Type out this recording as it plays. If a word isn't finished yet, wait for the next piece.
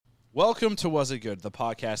Welcome to Was It Good, the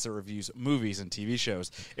podcast that reviews movies and TV shows.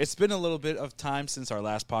 It's been a little bit of time since our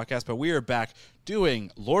last podcast, but we are back doing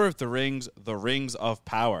Lord of the Rings, The Rings of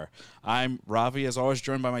Power. I'm Ravi, as always,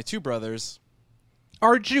 joined by my two brothers.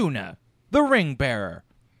 Arjuna, the ring bearer.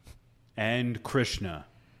 And Krishna.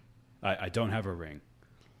 I don't have a ring.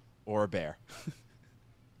 Or a bear.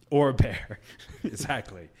 Or a bear.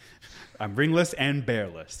 Exactly. I'm ringless and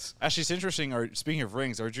bearless. Actually, it's interesting. Speaking of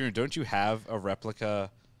rings, Arjuna, don't you have a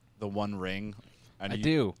replica, the One Ring? I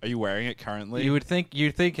do. Are you wearing it currently? You'd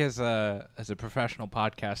think as a professional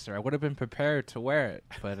podcaster, I would have been prepared to wear it,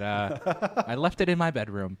 but I left it in my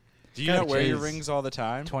bedroom. Do you not wear your rings all the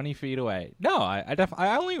time? 20 feet away. No, I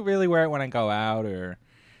only really wear it when I go out or.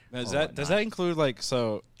 Now, does that include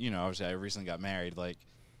obviously I recently got married. Like,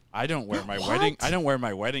 I don't wear my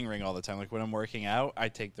wedding ring all the time. Like when I'm working out, I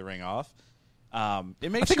take the ring off. I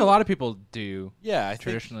think a lot of people do. Yeah, I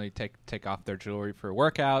traditionally take off their jewelry for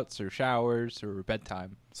workouts or showers or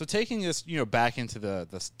bedtime. So taking this, back into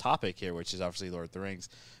this topic here, which is obviously Lord of the Rings.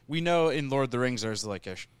 We know in Lord of the Rings there's like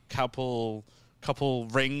a couple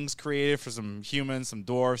rings created for some humans, some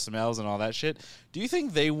dwarves, some elves, and all that shit. Do you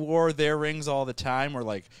think they wore their rings all the time, or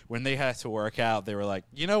like when they had to work out, they were like,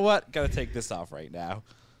 you know what, gotta take this off right now?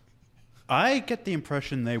 I get the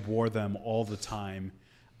impression they wore them all the time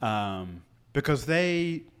because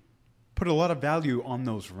they put a lot of value on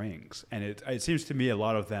those rings. And it seems to me a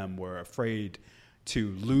lot of them were afraid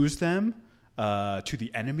to lose them to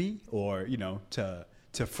the enemy or, to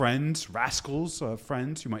friends, rascals,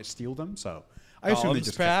 friends who might steal them. So I assume they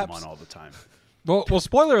just kept them on all the time. Well,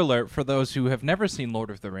 spoiler alert for those who have never seen Lord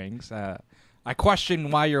of the Rings. I question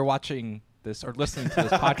why you're watching this or listening to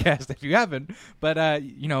this podcast if you haven't. But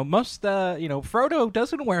Frodo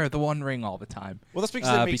doesn't wear the One Ring all the time. Well, that's because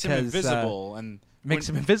it makes him invisible and makes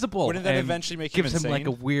him invisible. Wouldn't that eventually make him insane? Gives him like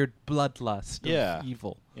a weird bloodlust of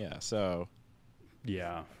evil. Yeah. So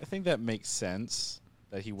yeah, I think that makes sense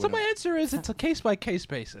that he would. So my answer is it's a case by case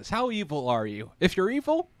basis. How evil are you? If you're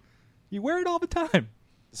evil, you wear it all the time.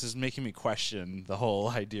 This is making me question the whole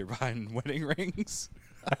idea behind wedding rings.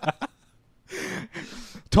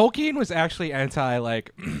 Tolkien was actually anti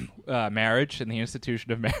marriage and the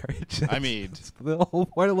institution of marriage. I mean, the whole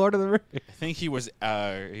point of Lord of the Rings. I think he was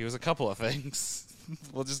a couple of things.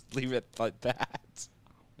 We'll just leave it like that.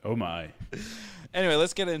 Oh my. Anyway,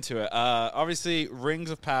 let's get into it. Obviously,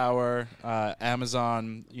 Rings of Power,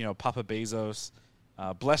 Amazon, Papa Bezos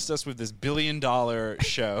blessed us with this billion-dollar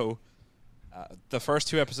show. The first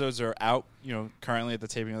two episodes are out, currently at the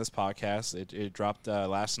taping of this podcast. It dropped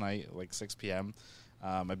last night at like 6 p.m.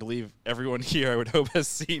 I believe everyone here, I would hope, has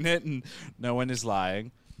seen it, and no one is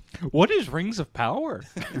lying. What is Rings of Power?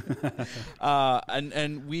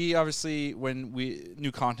 And we obviously, when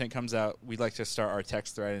new content comes out, we like to start our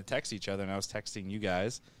text thread and text each other, and I was texting you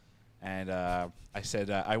guys, and I said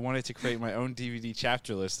I wanted to create my own DVD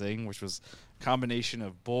chapter listing, which was a combination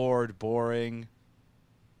of bored, boring,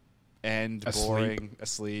 and boring,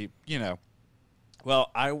 asleep, Well,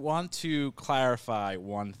 I want to clarify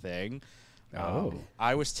one thing.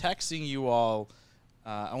 I was texting you all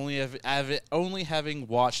only having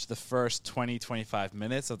watched the first 20-25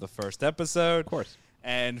 minutes of the first episode. Of course.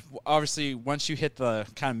 And obviously, once you hit the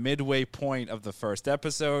kind of midway point of the first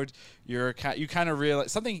episode, you kind of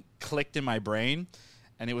realize something clicked in my brain.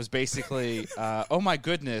 And it was basically, oh my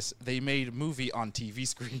goodness, they made a movie on TV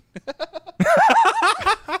screen.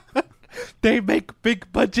 They make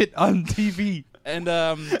big budget on TV. And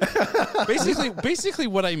basically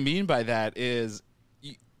what I mean by that is,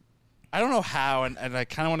 I don't know how, and I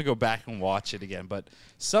kind of want to go back and watch it again, but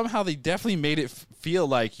somehow they definitely made it feel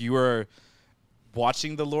like you were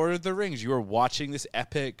watching The Lord of the Rings. You were watching this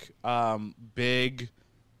epic, big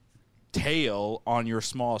tale on your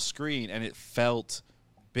small screen, and it felt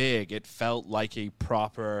big. It felt like a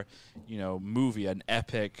proper, movie, an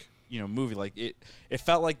epic, movie. Like it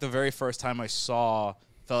felt like the very first time I saw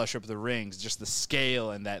Fellowship of the Rings, just the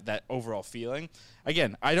scale and that overall feeling.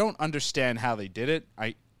 Again, I don't understand how they did it.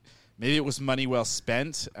 Maybe it was money well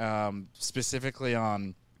spent, specifically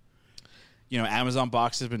on, Amazon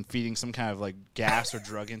Box has been feeding some kind of like gas or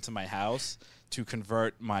drug into my house to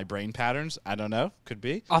convert my brain patterns. I don't know. Could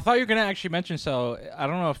be. I thought you were going to actually mention, so I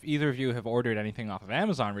don't know if either of you have ordered anything off of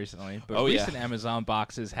Amazon recently, but recent Amazon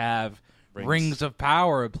boxes have Rings of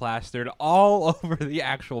Power plastered all over the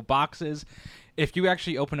actual boxes. If you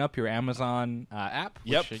actually open up your Amazon app,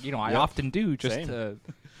 which I often do just to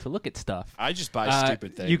look at stuff. I just buy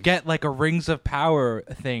stupid things. You get like a Rings of Power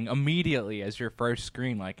thing immediately as your first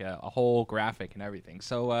screen, like a whole graphic and everything.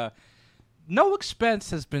 So no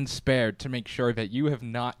expense has been spared to make sure that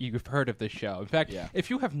you've heard of this show. In fact, if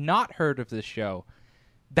you have not heard of this show,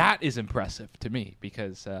 that is impressive to me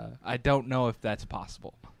because I don't know if that's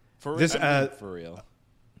possible. For real.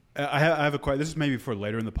 I have a question. This is maybe for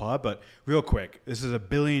later in the pod, but real quick, this is $1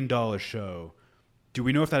 billion show. Do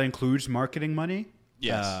we know if that includes marketing money?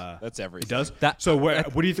 Yes, that's everything. It does.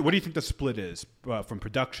 What do you think the split is from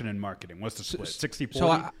production and marketing? What's the split? 60-40?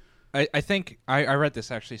 So I think I read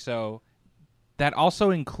this actually. So that also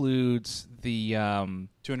includes the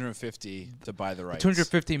 250 to buy the rights.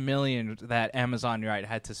 250 million that Amazon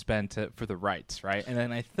had to spend for the rights, right? And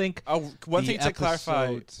then I think one thing to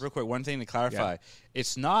clarify real quick. One thing to clarify: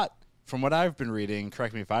 it's not, from what I've been reading.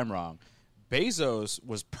 Correct me if I'm wrong. Bezos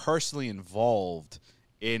was personally involved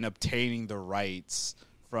in obtaining the rights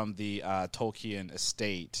from the Tolkien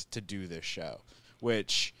estate to do this show,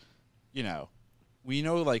 which, you know, we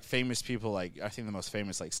know like famous people, like I think the most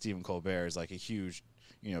famous, like Stephen Colbert, is like a huge,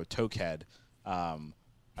 you know, tokehead. I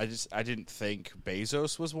didn't think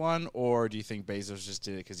Bezos was one, or do you think Bezos just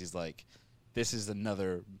did it because he's like, this is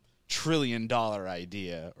another $1 trillion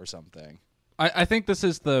idea or something? I think this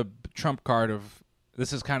is the trump card of,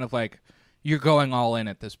 this is kind of like, you're going all in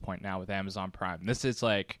at this point now with Amazon Prime. This is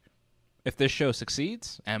like, if this show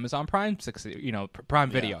succeeds, Amazon Prime succeeds. You know, Prime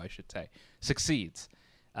Video, I should say, succeeds.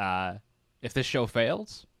 If this show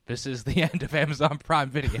fails, this is the end of Amazon Prime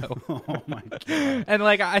Video. Oh my god! And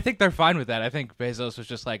like, I think they're fine with that. I think Bezos was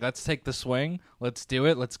just like, let's take the swing, let's do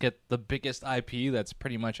it, let's get the biggest IP that's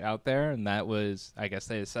pretty much out there, and that was, I guess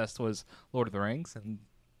they assessed, was Lord of the Rings, and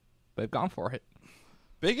they've gone for it.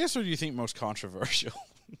 Biggest, or do you think most controversial?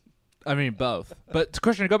 I mean, both. But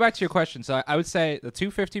Christian, to go back to your question, so I would say the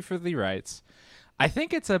 250 for the rights. I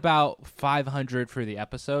think it's about 500 for the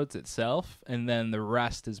episodes itself, and then the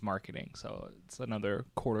rest is marketing. So it's another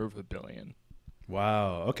 $250 million.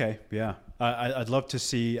 Wow. Okay. Yeah. I'd love to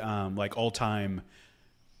see like all-time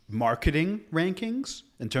marketing rankings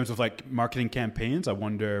in terms of like marketing campaigns. I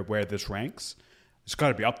wonder where this ranks. It's got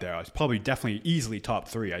to be up there. It's probably definitely easily top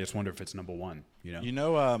 3. I just wonder if it's number 1. You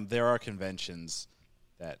know, there are conventions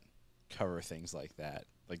that cover things like that.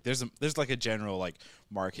 Like there's like a general like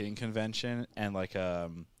marketing convention and like not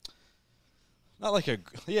like kind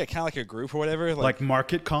of like a group or whatever. Like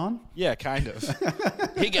MarketCon? Yeah, kind of.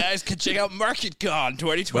 Hey guys, check out MarketCon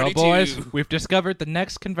 2022. Well, boys, we've discovered the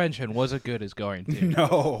next convention wasn't good as going to. No,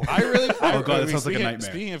 oh god, that sounds like a nightmare.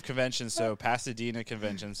 Speaking of conventions, so Pasadena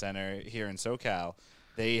Convention Center here in SoCal,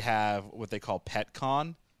 they have what they call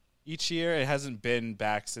PetCon each year. It hasn't been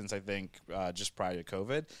back since I think just prior to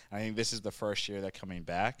COVID. I think this is the first year they're coming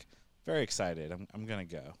back. Very excited. I'm gonna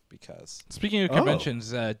go because. Speaking of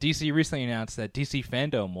conventions, DC recently announced that DC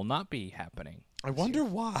Fandom will not be happening. I wonder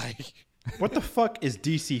why. What the fuck is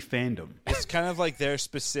DC Fandom? It's kind of like their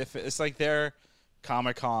specific. It's like their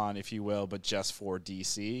Comic-Con, if you will, but just for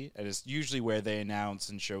DC. And it's usually where they announce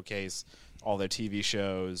and showcase all their TV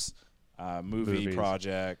shows. Movies.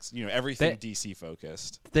 Projects, everything DC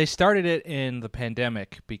focused. They started it in the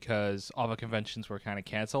pandemic because all the conventions were kind of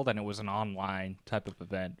canceled and it was an online type of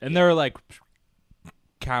event. And they were like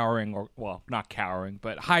cowering, or well, not cowering,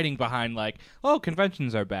 but hiding behind like, oh,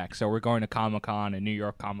 conventions are back, so we're going to Comic-Con and New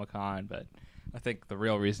York Comic-Con. But I think the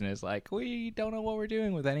real reason is like, we don't know what we're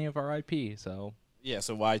doing with any of our IP, so. Yeah,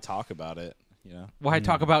 so why talk about it? Why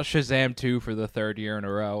talk about Shazam 2 for the 3rd year in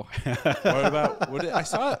a row? What did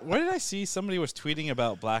I see? Somebody was tweeting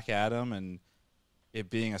about Black Adam and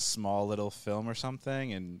it being a small little film or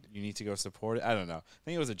something, and you need to go support it. I don't know. I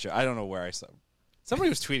think it was a joke. I don't know where I saw. Somebody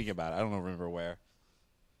was tweeting about it. I don't remember where.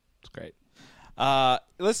 It's great.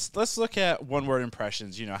 Let's look at one-word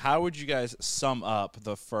impressions. How would you guys sum up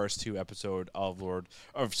the first 2 episodes of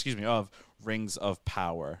Rings of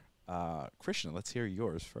Power? Christian, let's hear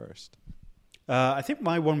yours first. I think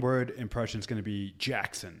my one-word impression is going to be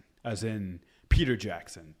Jackson, as in Peter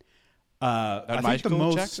Jackson. I think the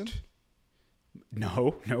most Jackson?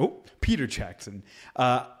 No, Peter Jackson.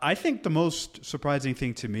 I think the most surprising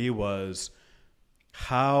thing to me was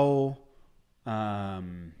how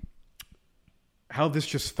this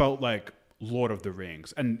just felt like Lord of the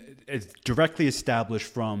Rings, and it's directly established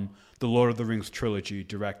from the Lord of the Rings trilogy,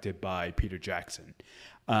 directed by Peter Jackson.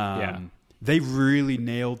 They really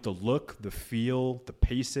nailed the look, the feel, the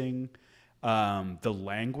pacing, the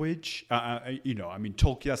language.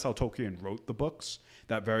 Tolkien. That's how Tolkien wrote the books.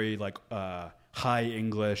 That very high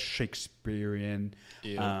English, Shakespearean,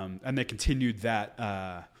 and they continued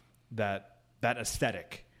that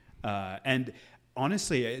aesthetic. And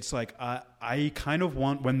honestly, it's like I kind of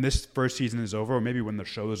want, when this first season is over, or maybe when the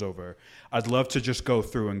show is over, I'd love to just go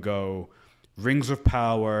through and go Rings of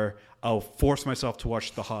Power. I'll force myself to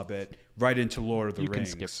watch The Hobbit, right into Lord of the Rings.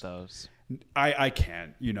 You can skip those. I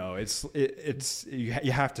can't. It's you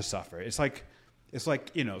have to suffer. It's like It's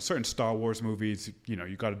like, certain Star Wars movies,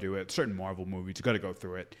 you got to do it. Certain Marvel movies, you got to go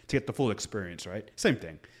through it to get the full experience, right? Same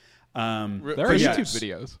thing. There are YouTube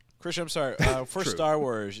videos. Christian, I'm sorry. For Star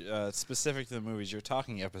Wars, specific to the movies, you're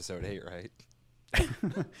talking episode 8, right?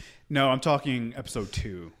 No, I'm talking episode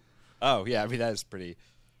 2. Oh, yeah. I mean, that is pretty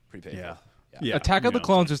painful. Yeah. Attack of the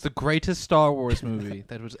Clones is the greatest Star Wars movie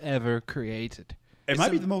that was ever created. It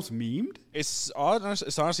might be the most memed. It's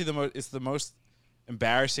honestly the most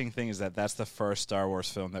embarrassing thing is that's the first Star Wars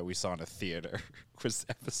film that we saw in a theater was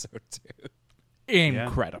episode 2.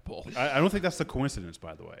 Incredible. I don't think that's a coincidence,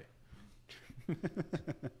 by the way.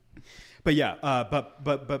 But yeah,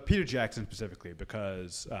 but Peter Jackson specifically,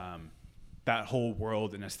 because that whole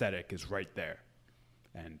world and aesthetic is right there,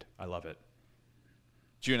 and I love it.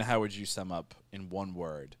 Juna, how would you sum up in one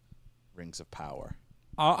word Rings of Power?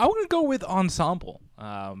 I want to go with ensemble.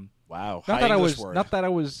 Wow, not that I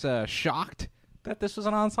was shocked that this was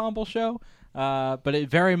an ensemble show, but it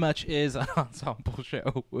very much is an ensemble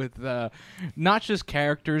show with not just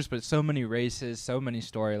characters, but so many races, so many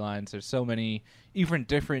storylines. There's so many even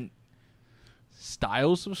different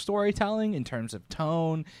styles of storytelling in terms of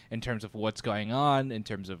tone, in terms of what's going on, in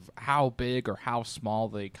terms of how big or how small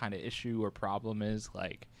the kind of issue or problem is.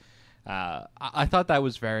 Like, I thought that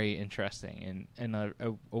was very interesting, and it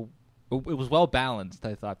was well balanced,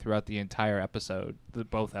 I thought, throughout the entire episode,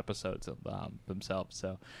 both episodes of themselves.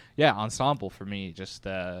 So, yeah, ensemble for me, just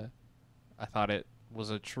I thought it was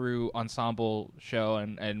a true ensemble show,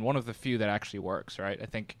 and one of the few that actually works, right? I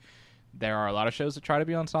think there are a lot of shows that try to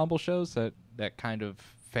be ensemble shows that kind of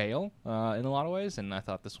fail in a lot of ways, and I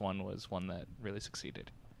thought this one was one that really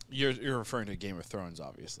succeeded. You're referring to Game of Thrones,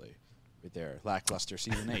 obviously, with their lackluster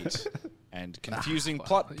season 8 and confusing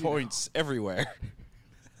plot points everywhere.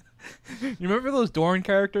 You remember those Dorne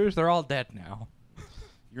characters? They're all dead now.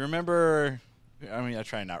 You remember... I mean, I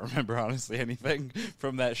try not remember, honestly, anything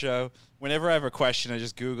from that show. Whenever I have a question, I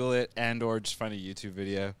just Google it and or just find a YouTube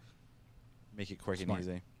video. Make it quick and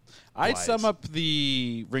easy. I'd sum up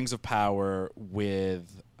the Rings of Power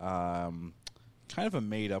with kind of a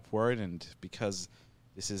made-up word, and because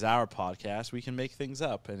this is our podcast, we can make things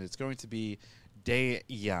up, and it's going to be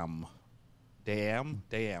Dayam. Dayam.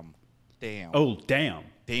 Oh, damn.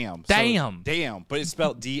 Damn. Damn. So, damn, but it's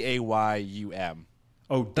spelled D-A-Y-U-M.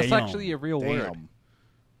 Oh, damn. That's actually a real word.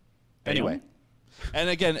 Anyway. And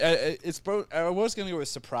again, I was going to go with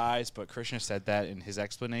surprise, but Krishna said that in his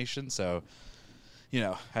explanation, so...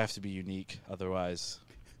 I have to be unique. Otherwise,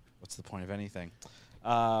 what's the point of anything?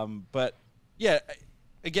 But, yeah,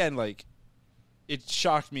 again, like, it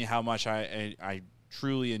shocked me how much I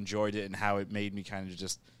truly enjoyed it and how it made me kind of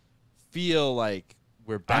just feel like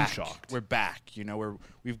we're back. I'm shocked. We're back.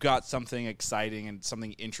 We've got something exciting and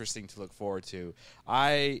something interesting to look forward to.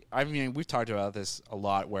 I mean, we've talked about this a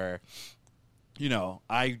lot where,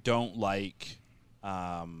 I don't like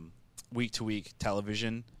week-to-week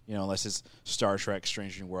television, unless it's Star Trek,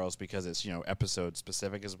 Strange New Worlds, because it's, episode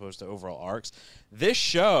specific as opposed to overall arcs. This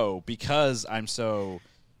show, because I'm so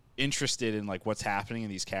interested in, like, what's happening in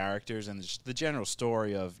these characters and just the general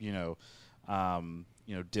story of, dipshit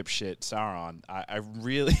Sauron. I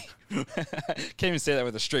really can't even say that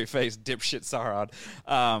with a straight face, dipshit Sauron.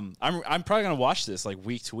 I'm probably going to watch this, like,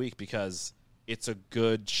 week to week because it's a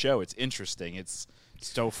good show. It's interesting. It's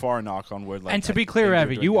so far, knock on wood. Like, and to be clear,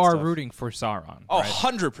 Abby, you are rooting for Sauron. Oh, right?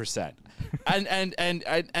 100%.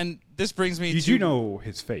 and this brings me to... You do know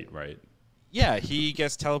his fate, right? Yeah, he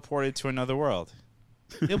gets teleported to another world.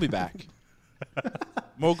 He'll be back.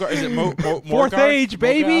 Fourth age,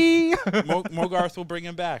 baby! Mogarth will bring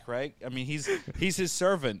him back, right? I mean, he's his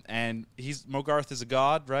servant, and Mogarth is a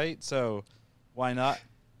god, right? So why not?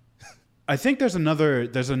 I think there's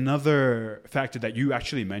another factor that you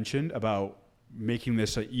actually mentioned about making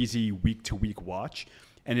this an easy week-to-week watch,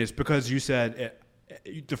 and it's because you said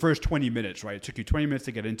the first 20 minutes, right? It took you 20 minutes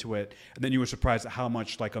to get into it, and then you were surprised at how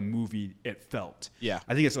much like a movie it felt. Yeah.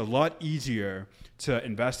 I think it's a lot easier to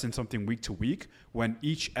invest in something week to week when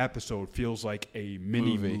each episode feels like a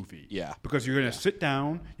mini movie. Yeah. Because you're going to sit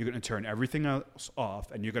down, you're going to turn everything else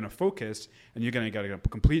off, and you're going to focus, and you're going to get a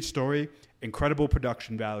complete story, incredible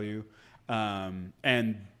production value, and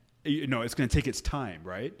it's going to take its time,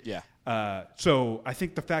 right? Yeah. So I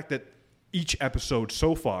think the fact that each episode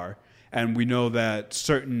so far, and we know that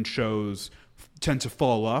certain shows tend to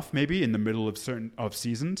fall off maybe in the middle of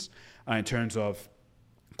seasons in terms of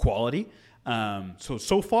quality.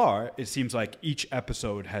 So far, it seems like each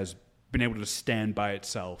episode has been able to stand by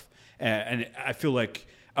itself. And I feel like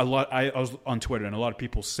I was on Twitter, and a lot of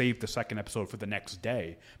people saved the second episode for the next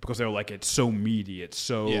day because they were like, it's so meaty, it's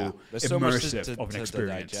so There's immersive so much to, of an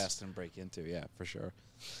experience. To digest and break into. Yeah, for sure.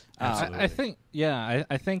 I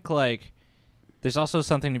think like there's also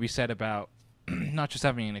something to be said about not just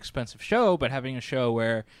having an expensive show, but having a show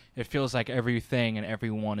where it feels like everything and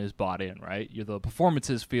everyone is bought in, right? The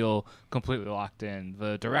performances feel completely locked in.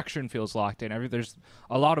 The direction feels locked in. There's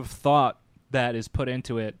a lot of thought that is put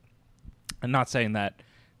into it. I'm not saying that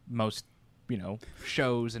most,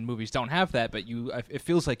 shows and movies don't have that, but it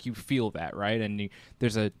feels like you feel that, right? And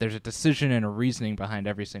there's a decision and a reasoning behind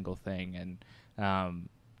every single thing, and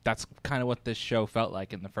that's kind of what this show felt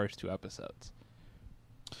like in the first 2 episodes.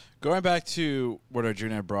 Going back to what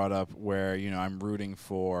Arjuna brought up, where I'm rooting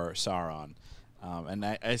for Sauron, and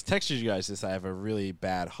I texted you guys this. I have a really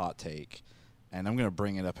bad hot take, and I'm going to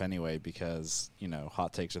bring it up anyway because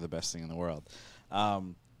hot takes are the best thing in the world.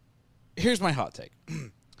 Here's my hot take.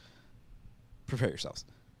 Prepare yourselves,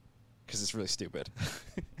 because it's really stupid.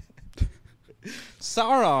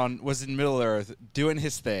 Sauron was in Middle-earth doing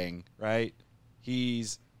his thing, right?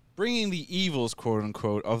 He's bringing the evils,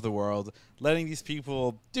 quote-unquote, of the world, letting these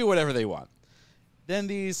people do whatever they want. Then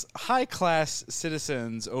these high-class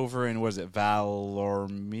citizens over in, Valinor,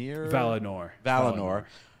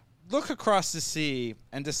 look across the sea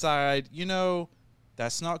and decide,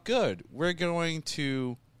 that's not good. We're going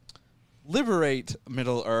to liberate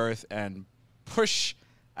Middle-earth and push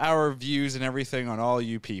our views and everything on all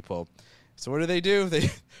you people. So what do? They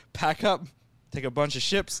pack up, take a bunch of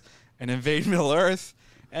ships, and invade Middle-earth,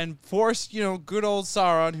 and force, good old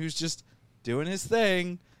Sauron, who's just doing his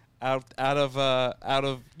thing, out of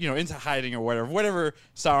into hiding or whatever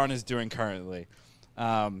Sauron is doing currently.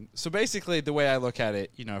 So basically, the way I look at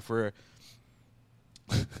it,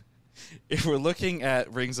 if we're looking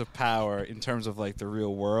at Rings of Power in terms of like the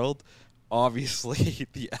real world, obviously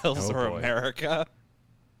the elves are America.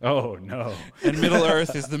 Oh no! And Middle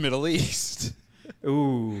Earth is the Middle East.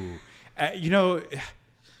 Ooh, I don't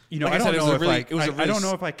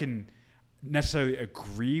know if I can necessarily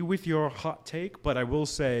agree with your hot take, but I will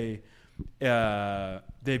say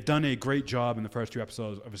they've done a great job in the first 2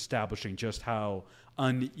 episodes of establishing just how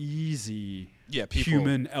uneasy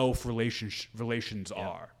human elf relations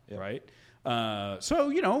are, right?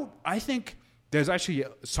 So I think there's actually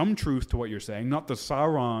some truth to what you're saying. Not the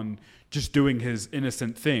Sauron just doing his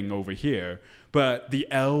innocent thing over here, but the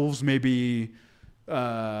elves maybe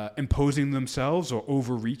imposing themselves or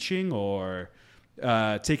overreaching or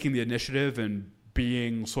taking the initiative and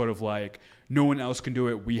being sort of like, no one else can do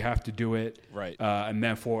it, we have to do it, right? And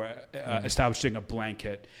therefore establishing a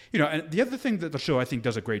blanket. And the other thing that the show I think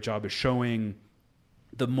does a great job is showing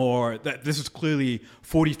that this is clearly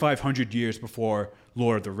 4,500 years before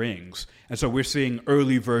Lord of the Rings, and so we're seeing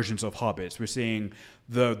early versions of hobbits. We're seeing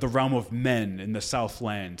the realm of men in the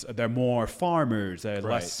Southlands. They're more farmers. They're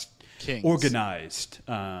less Kings. Organized.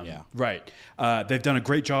 Right. They've done a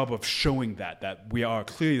great job of showing that we are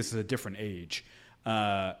clearly, this is a different age.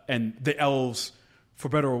 And the elves, for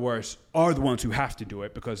better or worse, are the ones who have to do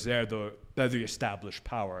it because they're the established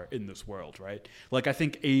power in this world, right? Like, I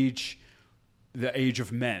think the age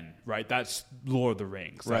of men, right? That's Lord of the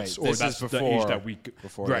Rings. Right. That's before, the age that we...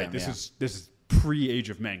 Before right. them, This is pre-Age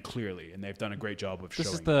of Men, clearly, and they've done a great job of showing.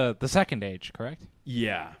 This is the second age, correct?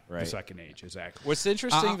 Yeah, right. The second age, exactly. What's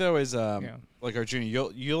interesting though is like Arjuna,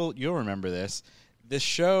 you'll remember this. This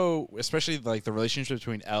show, especially like the relationship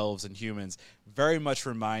between elves and humans, very much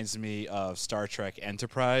reminds me of Star Trek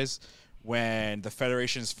Enterprise, when the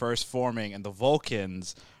Federation's first forming and the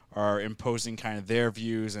Vulcans are imposing kind of their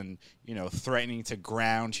views and threatening to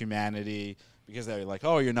ground humanity because they're like,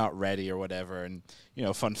 oh, you're not ready or whatever. And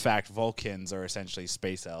fun fact, Vulcans are essentially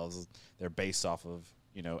space elves. They're based off of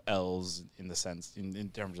elves in the sense in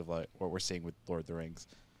terms of like what we're seeing with Lord of the Rings.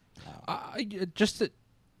 Just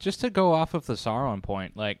to go off of the Sauron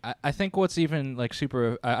point, like I think what's even like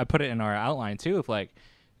super, I put it in our outline too, of like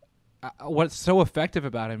what's so effective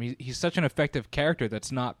about him. He's such an effective character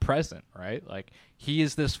that's not present, right? Like he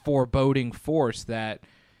is this foreboding force that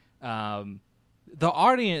the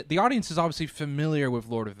audience is obviously familiar with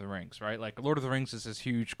Lord of the Rings, right? Like Lord of the Rings is this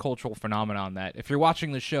huge cultural phenomenon that if you're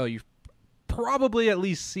watching the show, you've probably at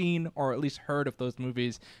least seen or at least heard of those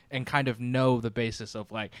movies and kind of know the basis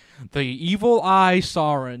of like the evil eye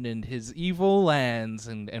Sauron and his evil lands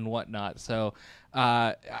and whatnot. So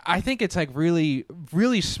I think it's like really,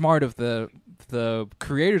 really smart of the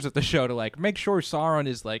creators of the show to like make sure Sauron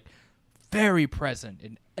is like very present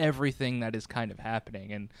in everything that is kind of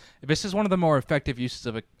happening. And this is one of the more effective uses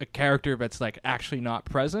of a character that's like actually not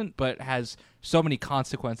present, but has so many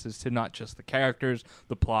consequences to not just the characters,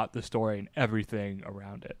 the plot, the story, and everything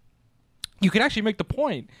around it. You could actually make the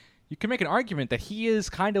point, you can make an argument that he is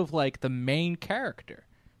kind of like the main character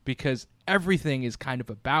because everything is kind of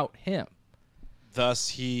about him. Thus,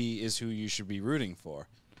 he is who you should be rooting for.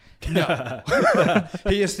 No.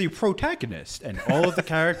 He is the protagonist, and all of the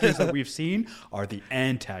characters that we've seen are the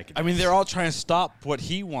antagonists. I mean, they're all trying to stop what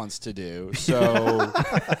he wants to do. So,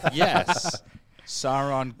 yes,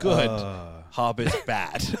 Sauron good, Hobbit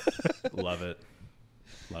bad. Love it.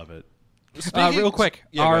 Real quick,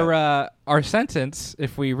 our sentence,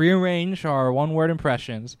 if we rearrange our one-word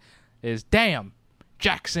impressions, is "Damn,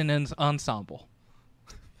 Jackson and Ensemble."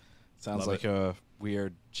 Sounds like a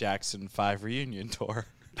weird Jackson 5 reunion tour.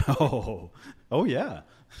 Oh yeah.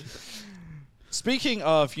 Speaking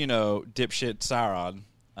of, dipshit Sauron,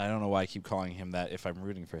 I don't know why I keep calling him that if I'm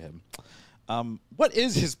rooting for him. What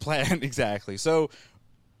is his plan exactly? So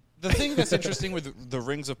the thing that's interesting with the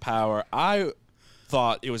Rings of Power, I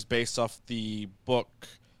thought it was based off the book,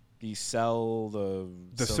 the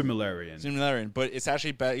Silmarillion, but it's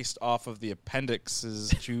actually based off of the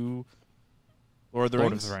appendixes to Lord of the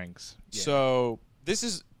Rings. Yeah. So this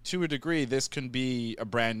is, to a degree, this can be a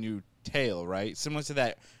brand new tale, right? Similar to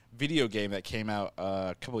that video game that came out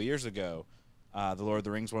a couple of years ago, the Lord of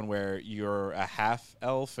the Rings one, where you're a half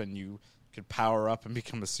elf and you could power up and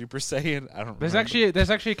become a Super Saiyan. There's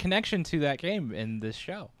actually a connection to that game in this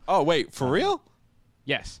show. Oh wait, for real?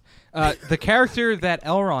 Yes. The character that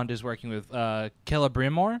Elrond is working with,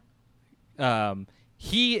 Celebrimbor,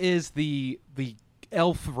 he is the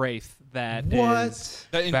elf wraith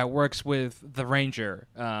that works with the Ranger,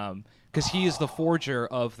 because he is the forger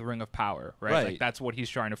of the Ring of Power, right? Like, that's what he's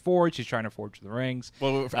trying to forge. He's trying to forge the rings.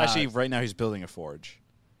 Well, actually, right now he's building a forge.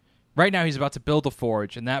 Right now he's about to build a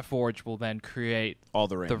forge, and that forge will then create all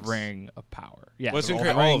the rings. The Ring of Power. Yeah, well, it's going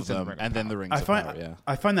to create all of them, and then the Rings of Power. Yeah,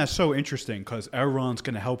 I find that so interesting because Elrond's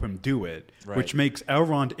going to help him do it, which makes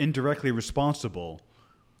Elrond indirectly responsible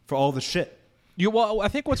for all the shit. Well, I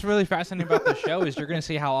think what's really fascinating about this show is you're going to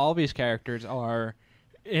see how all these characters are,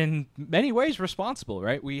 in many ways, responsible.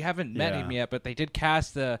 Right? We haven't met him yet, but they did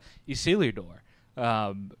cast Isildur.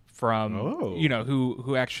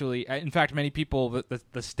 Who actually, in fact, many people,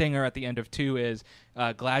 the stinger at the end of 2 is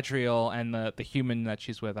Galadriel and the human that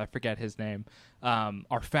she's with, I forget his name,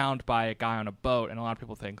 are found by a guy on a boat, and a lot of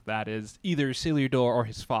people think that is either Isildur or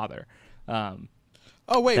his father.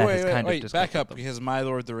 Wait, back up, because my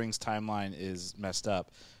Lord of the Rings timeline is messed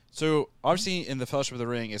up. So, obviously, in the Fellowship of the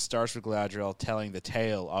Ring, it starts with Galadriel telling the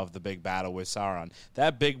tale of the big battle with Sauron.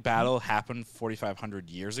 That big battle happened 4,500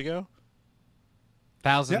 years ago?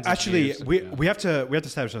 Thousands. Yeah, actually, we have to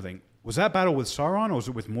establish something. Was that battle with Sauron or was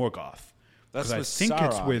it with Morgoth? That's with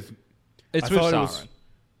Sauron. It's with Sauron.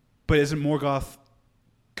 But isn't Morgoth?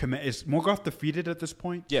 Is Morgoth defeated at this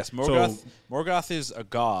point? Yes, Morgoth is a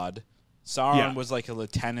god. Sauron was like a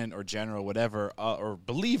lieutenant or general, whatever, or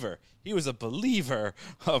believer. He was a believer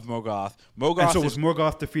of Morgoth. Was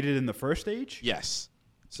Morgoth defeated in the first age? Yes.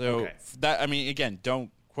 So again,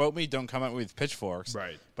 don't quote me. Don't come at me with pitchforks.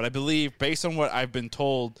 Right. But I believe, based on what I've been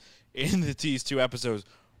told in these 2 episodes,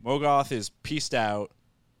 Morgoth is pieced out.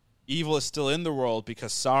 Evil is still in the world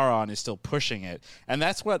because Sauron is still pushing it. And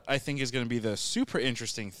that's what I think is going to be the super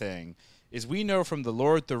interesting thing, is we know from the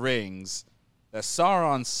Lord of the Rings that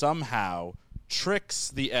Sauron somehow tricks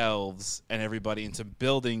the elves and everybody into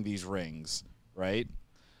building these rings, right?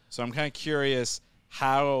 So I'm kind of curious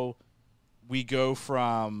how we go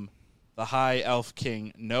from the High Elf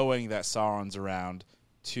King knowing that Sauron's around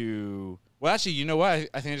to... Well, actually, you know what?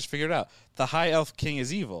 I think I just figured it out. The High Elf King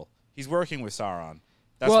is evil. He's working with Sauron.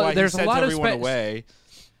 That's why he sent everyone away.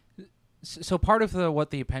 So part of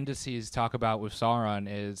what the appendices talk about with Sauron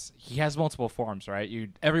is he has multiple forms, right?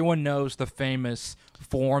 Everyone knows the famous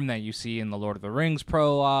form that you see in the Lord of the Rings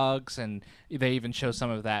prologues, and they even show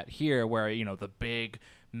some of that here, where the big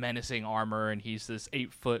menacing armor, and he's this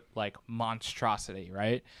 8-foot like monstrosity,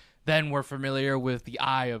 right? Then we're familiar with the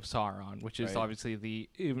Eye of Sauron, which is obviously the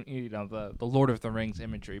Lord of the Rings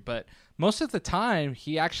imagery. But most of the time,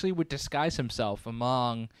 he actually would disguise himself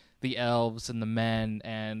among the elves and the men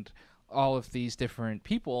and all of these different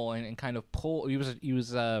people, and kind of pull. He was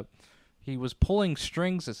pulling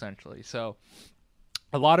strings essentially. So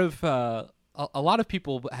a lot of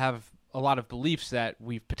people have a lot of beliefs that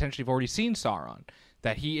we've potentially already seen Sauron,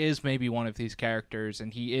 that he is maybe one of these characters,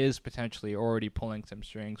 and he is potentially already pulling some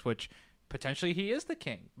strings, which potentially he is the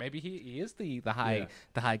king. Maybe he is the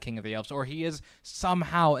high king of the elves, or he is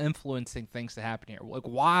somehow influencing things to happen here. Like,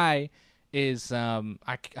 why is I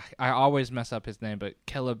always mess up his name, but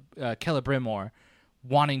Celebrimbor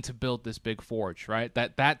wanting to build this big forge, right?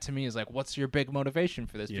 That to me is like, what's your big motivation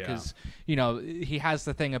for this? Yeah. Because he has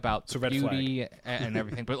the thing about beauty and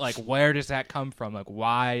everything, but like, where does that come from? Like,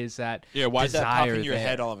 why is that? Yeah, why is that pop in your there?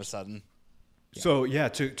 head all of a sudden? Yeah. So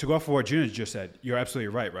to go off of what Juna just said, you're absolutely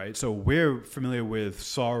right? So we're familiar with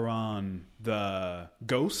Sauron, the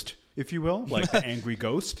ghost, if you will, like the angry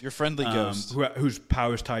ghost, your friendly ghost, whose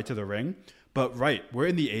power is tied to the ring. But we're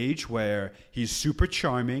in the age where he's super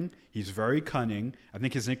charming. He's very cunning. I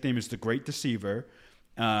think his nickname is the Great Deceiver.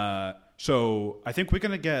 So I think we're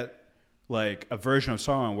going to get like a version of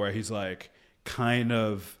Sauron where he's like kind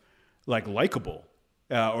of like likable,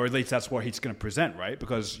 or at least that's what he's going to present, right?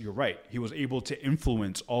 Because you're right. He was able to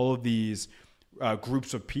influence all of these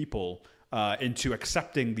groups of people into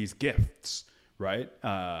accepting these gifts, right?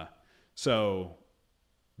 So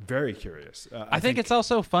very curious. I think it's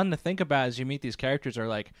also fun to think about as you meet these characters are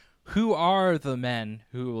like, who are the men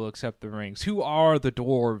who will accept the rings? Who are the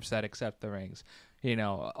dwarves that accept the rings?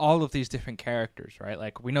 All of these different characters, right?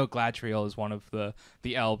 Like, we know Galadriel is one of the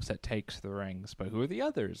elves that takes the rings, but who are the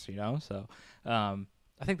others, So I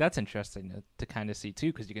think that's interesting to kind of see,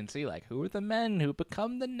 too, because you can see, like, who are the men who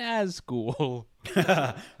become the Nazgul?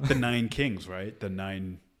 The 9 kings, right? The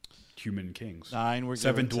 9 human kings. 9 were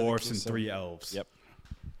 7 dwarfs and 3 elves. Yep.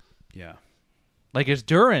 Yeah. Like, is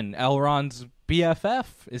Durin Elrond's BFF?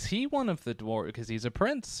 Is he one of the dwarves? Because he's a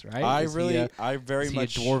prince, right? I is very he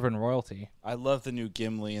much a dwarven royalty. I love the new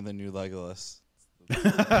Gimli and the new Legolas.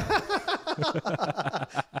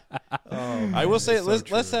 I will say,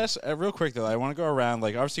 let's ask real quick though. I want to go around.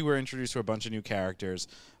 Like, obviously, we're introduced to a bunch of new characters.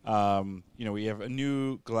 We have a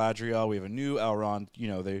new Galadriel. We have a new Elrond.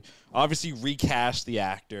 They obviously recast the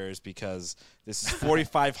actors because this is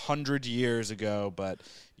 4,500 years ago. But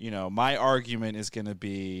my argument is going to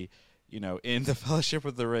be, in the Fellowship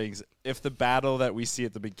of the Rings, if the battle that we see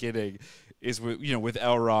at the beginning is with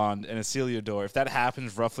Elrond and Isildur, if that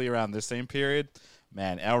happens roughly around this same period.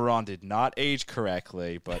 Man, Elrond did not age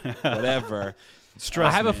correctly, but whatever.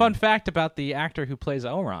 I have a fun fact about the actor who plays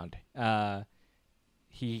Elrond.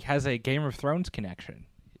 He has a Game of Thrones connection.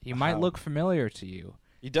 He might look familiar to you.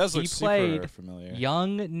 He does look super familiar. He played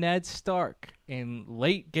young Ned Stark in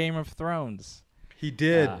late Game of Thrones. He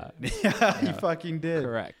did. He fucking did.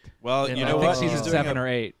 Correct. Well, you know what? Season 7 or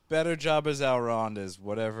 8. Better job as Elrond as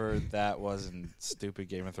whatever that was in stupid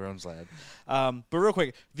Game of Thrones land. But real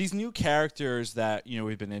quick, these new characters that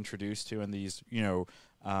we've been introduced to, and these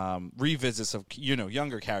revisits of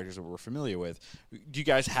younger characters that we're familiar with. Do you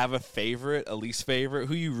guys have a favorite, a least favorite?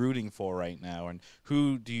 Who are you rooting for right now, and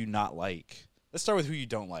who do you not like? Let's start with who you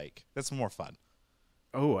don't like. That's more fun.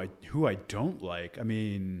 Oh, who I don't like? I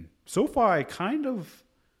mean, so far I kind of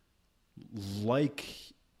like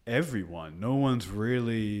everyone. No one's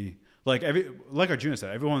really like Arjuna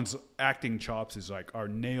said. Everyone's acting chops are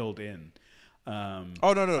nailed in. No.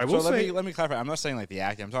 Let me clarify. I'm not saying like the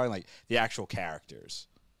acting. I'm talking like the actual characters.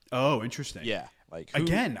 Oh, interesting. Yeah. Like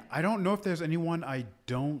again, I don't know if there's anyone I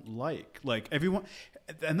don't like. Like everyone,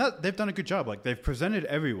 and they've done a good job. Like they've presented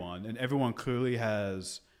everyone, and everyone clearly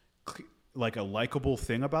has like a likable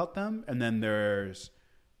thing about them. And then there's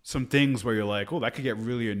some things where you're like, oh, that could get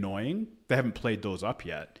really annoying. They haven't played those up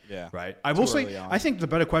yet. Yeah. Right. I will say, I think the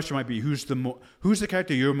better question might be who's the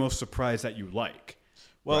character you're most surprised that you like.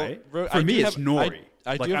 Well, right? For me, it's Nori.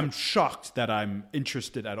 I'm shocked that I'm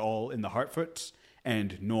interested at all in the Harfoots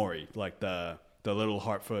and Nori, like the little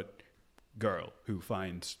Harfoot girl who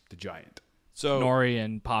finds the giant. So Nori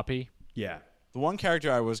and Poppy. Yeah. The one character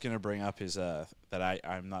I was going to bring up is that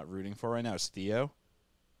I'm not rooting for right now is Theo,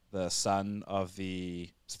 the son of the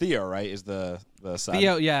Theo, right? Is the son?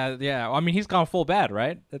 Theo, yeah. I mean, he's gone full bad,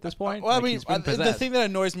 right? At this point. Well, the thing that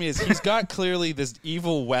annoys me is he's got clearly this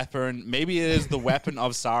evil weapon. Maybe it is the weapon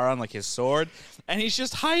of Sauron, like his sword, and he's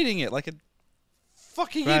just hiding it like a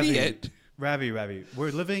fucking idiot. Ravi, we're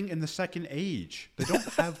living in the second age. They don't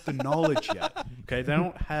have the knowledge yet. Okay, they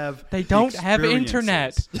don't have. They don't have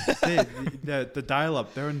internet. The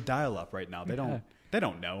dial-up. They're in dial-up right now. They don't. They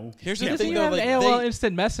don't know. Here's the thing, though. Like, AOL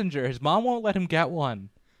Instant Messenger. His mom won't let him get one.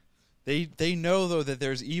 They know though that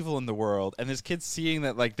there's evil in the world, and this kid's seeing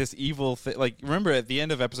that like this evil thing. Like remember at the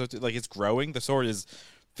end of episode 2, like it's growing. The sword is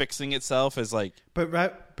fixing itself as like. But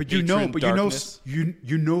you know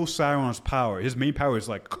Sauron's power. His main power is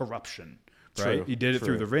like corruption. Right, True, he did it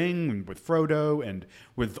through the ring and with Frodo and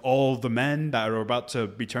with all the men that are about to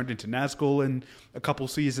be turned into Nazgul in a couple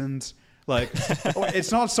seasons. Like,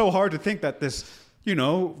 it's not so hard to think that this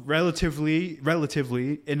relatively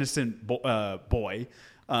innocent boy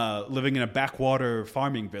living in a backwater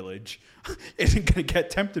farming village isn't going to get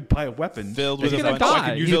tempted by a weapon filled with He's a going to bunch.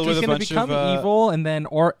 die. He's filled with a going to bunch become of, evil, and then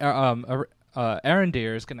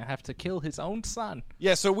Arondir is going to have to kill his own son.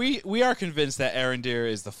 Yeah, so we are convinced that Arondir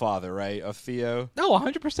is the father, right, of Theo? No,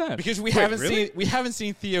 100%. Because we really? haven't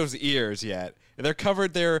seen Theo's ears yet. They're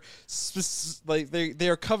covered. They are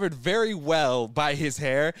covered very well by his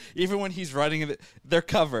hair. Even when he's running, they're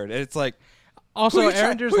covered, and it's like. Also,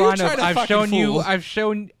 Arondir's line of I've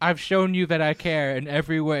I've shown you that I care in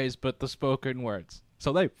every ways but the spoken words.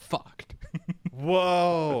 So they fucked.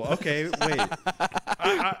 Whoa. Okay. Wait.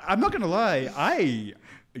 I'm not gonna lie.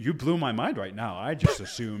 You blew my mind right now. I just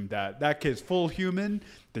assumed that kid's full human.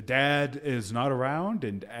 The dad is not around,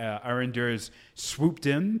 and Arondir is swooped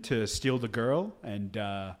in to steal the girl and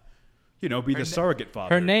be the surrogate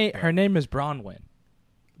father. Her name is Bronwyn.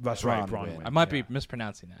 That's right, Bronwyn. I might be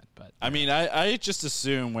mispronouncing that, but I mean, I just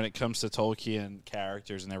assume when it comes to Tolkien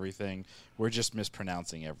characters and everything, we're just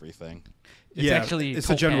mispronouncing everything. It's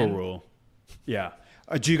a general rule. Yeah.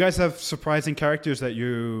 Do you guys have surprising characters that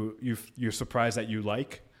you're surprised that you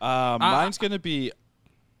like? Mine's gonna be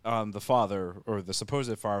the father or the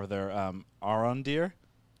supposed father, Arondir.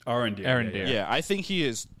 Arondir. Yeah, I think he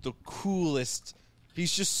is the coolest.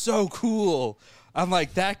 He's just so cool. I'm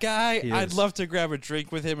like, that guy, I'd love to grab a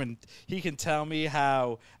drink with him, and he can tell me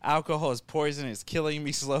how alcohol is poison, it's killing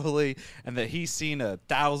me slowly, and that he's seen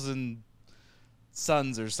 1,000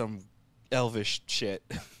 suns or some elvish shit.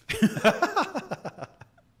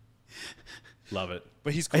 Love it.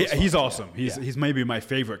 But he's cool. He's awesome. He's maybe my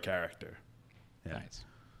favorite character. Yeah. Nice.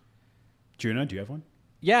 Juna, do you have one?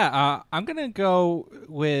 Yeah, I'm gonna go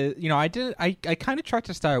with I kind of tried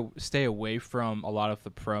to stay away from a lot of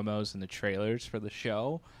the promos and the trailers for the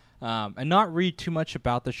show, and not read too much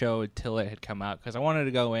about the show until it had come out because I wanted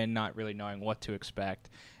to go in not really knowing what to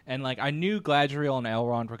expect. And I knew Galadriel and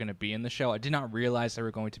Elrond were going to be in the show. I did not realize they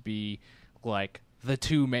were going to be the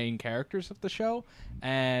two main characters of the show.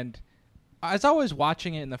 And as I was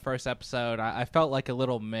watching it in the first episode, I felt like a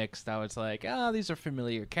little mixed. I was like, these are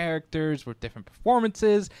familiar characters with different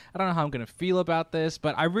performances. I don't know how I'm going to feel about this,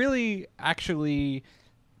 but I really actually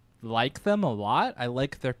like them a lot. I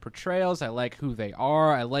like their portrayals. I like who they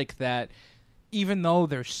are. I like that even though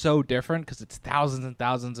they're so different, because it's thousands and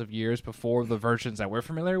thousands of years before the versions that we're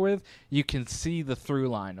familiar with, you can see the through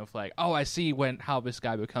line of I see how this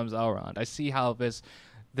guy becomes Elrond. I see how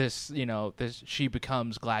she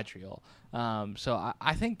becomes Galadriel. So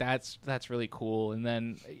I think that's really cool. And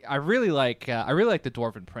then I really like the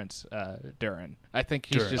Dwarven Prince, Durin. I think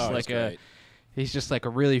he's just a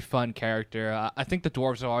really fun character. I think the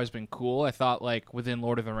dwarves have always been cool. I thought within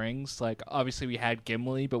Lord of the Rings, obviously we had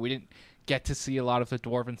Gimli, but we didn't get to see a lot of the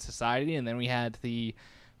Dwarven society, and then we had the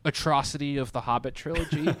atrocity of the Hobbit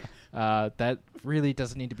trilogy. That really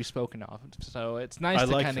doesn't need to be spoken of. So it's nice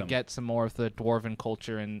to kind of get some more of the Dwarven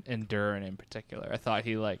culture in Durin in particular. I thought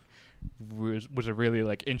he was a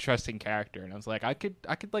really interesting character, and I was like, I could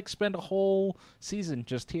spend a whole season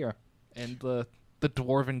just here in the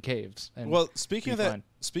Dwarven caves. And speaking of that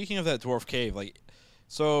dwarf cave,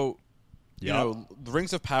 the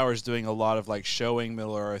Rings of Power is doing a lot of showing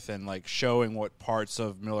Middle-earth and showing what parts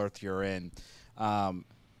of Middle-earth you're in. I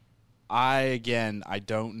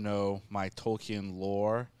don't know my Tolkien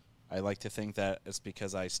lore. I like to think that it's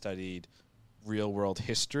because I studied real-world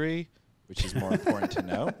history, which is more important to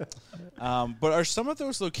know. But are some of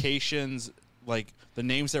those locations, the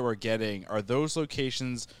names that we're getting, are those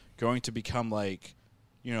locations going to become the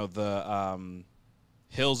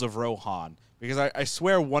Hills of Rohan? Because I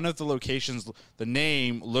swear one of the locations, the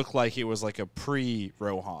name looked like it was a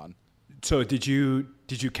pre-Rohan. So did you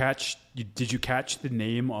catch the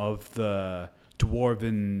name of the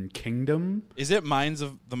Dwarven kingdom? Is it Mines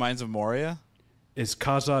of Moria? It's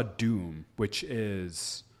Khazad-dûm, which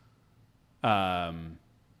is, so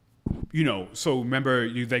remember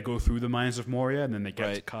they go through the Mines of Moria and then they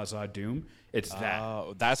get to Khazad-dûm. It's that.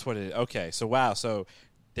 Oh, that's what it is. Okay, so wow, so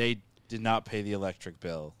they did not pay the electric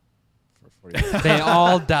bill. They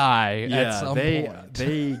all die at some point.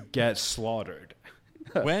 They get slaughtered.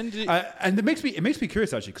 And it makes me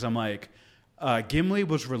curious actually, because I'm like, Gimli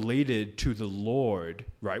was related to the Lord,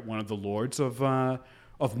 right? One of the lords of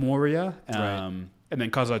Moria, and then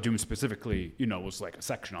Khazad-dûm specifically, was a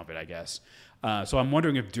section of it, I guess. So I'm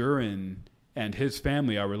wondering if Durin and his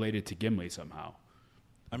family are related to Gimli somehow.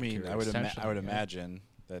 I mean, I would imagine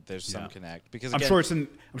that there's some connect because again,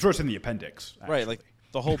 I'm sure it's in the appendix. Actually. Right,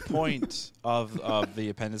 the whole point of the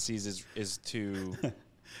appendices is to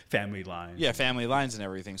family lines. Yeah, family lines and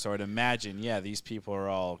everything. So I'd imagine, these people are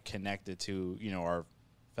all connected to, our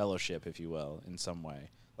fellowship, if you will, in some way.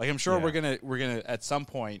 Like, I'm sure we're gonna at some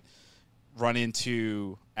point run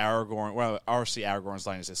into Aragorn. Well, obviously Aragorn's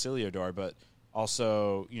line is Isildur, but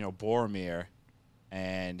also, Boromir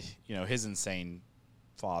and, his insane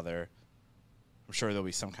father. I'm sure there'll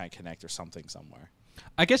be some kind of connect or something somewhere.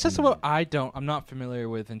 I guess that's what I'm not familiar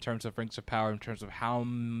with in terms of Rings of Power, in terms of how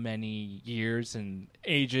many years and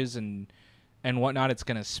ages and whatnot it's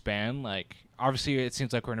going to span. Like, obviously, it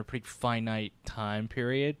seems like we're in a pretty finite time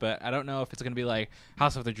period, but I don't know if it's going to be like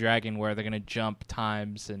House of the Dragon, where they're going to jump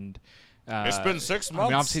times and. It's been 6 months. I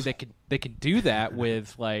mean, obviously, they could do that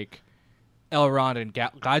with like Elrond and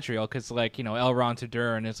Galadriel, because like Elrond to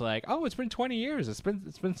Durin is like, oh, it's been 20 years. It's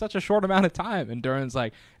been such a short amount of time, and Durin's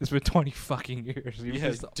like, it's been 20 fucking years. You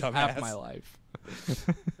missed half my life.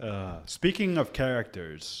 Speaking of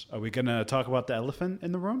characters, are we gonna talk about the elephant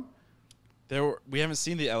in the room? We haven't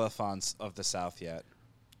seen the elephants of the South yet.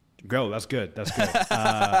 Go, that's good. That's good.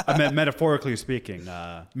 I meant metaphorically speaking.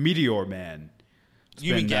 Meteor Man.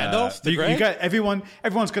 You mean Gandalf? You got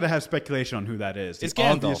everyone's going to have speculation on who that is. It's the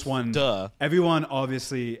Gandalf. Obvious one. Duh. Everyone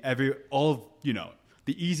obviously the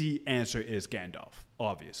easy answer is Gandalf,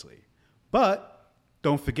 obviously. But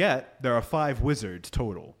don't forget there are 5 wizards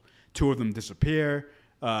total. 2 of them disappear.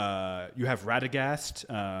 You have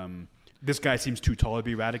Radagast. This guy seems too tall to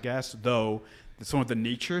be Radagast, though some of the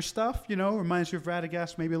nature stuff, reminds you of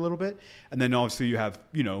Radagast maybe a little bit. And then obviously you have,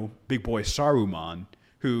 big boy Saruman,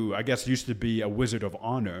 who I guess used to be a wizard of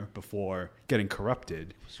honor before getting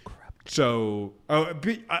corrupted. He was corrupted. So,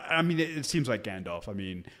 I mean, it seems like Gandalf. I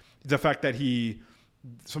mean, the fact that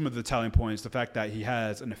some of the telling points, the fact that he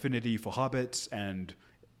has an affinity for hobbits, and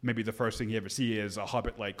maybe the first thing he ever see is a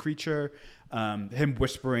hobbit-like creature. Him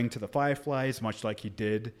whispering to the fireflies, much like he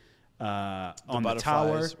did on the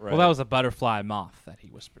tower. Right. Well, that was a butterfly moth that he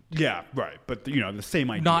whispered to. Yeah, right. But, the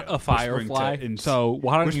same idea. Not a firefly. So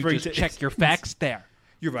why don't you just check your facts there?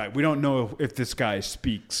 You're right. We don't know if this guy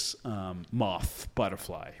speaks moth,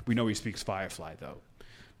 butterfly. We know he speaks firefly, though.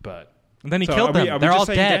 But and then he killed them. They're all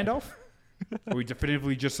dead. Gandalf? Are we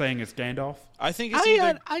definitively just saying it's Gandalf? I think it's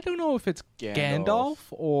either I don't know if it's Gandalf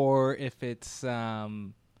or if it's. I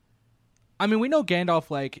mean, we know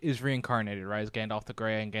Gandalf is reincarnated, right? As Gandalf the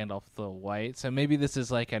Grey and Gandalf the White. So maybe this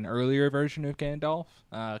is like an earlier version of Gandalf.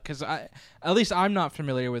 Because at least I'm not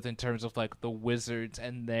familiar with in terms of like the wizards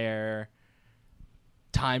and their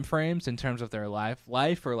time frames in terms of their life,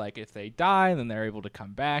 or like if they die and then they're able to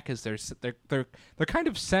come back, as they're kind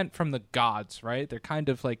of sent from the gods, right? They're kind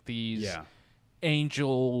of like these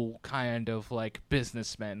angel kind of like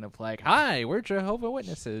businessmen of like, hi, we're Jehovah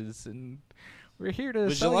Witnesses and we're here to.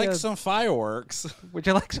 Would you like some fireworks? Would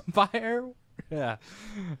you like some fire? Yeah.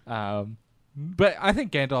 But I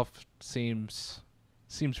think Gandalf seems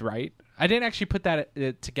right. I didn't actually put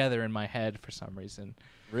that together in my head for some reason.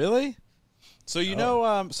 Really? So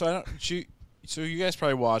so you guys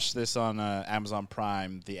probably watched this on Amazon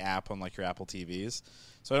Prime, the app on like your Apple TVs.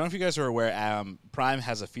 So I don't know if you guys are aware, Prime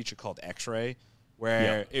has a feature called X-Ray,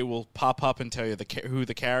 where it will pop up and tell you who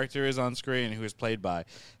the character is on screen and who is played by.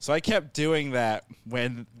 So I kept doing that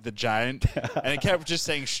when the giant, and it kept just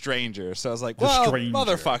saying stranger. So I was like, well,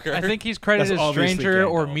 motherfucker. I think he's credited as Stranger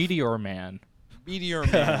or Meteor Man. Meteor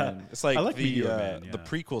Man. It's like, the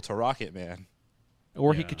prequel to Rocket Man.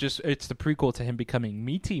 Or he could it's the prequel to him becoming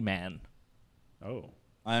Meaty Man. Oh.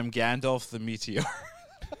 I'm Gandalf the Meteor.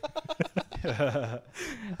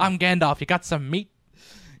 I'm Gandalf. You got some meat?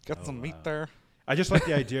 Got some meat there? I just like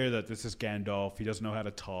the idea that this is Gandalf. He doesn't know how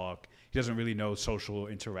to talk. He doesn't really know social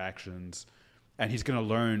interactions. And he's going to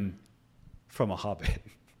learn from a hobbit.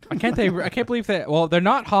 I can't believe that. Well, they're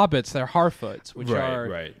not hobbits. They're Harfoots,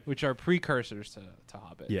 which are precursors to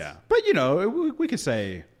hobbits. Yeah. But, we could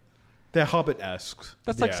say they're hobbit-esque.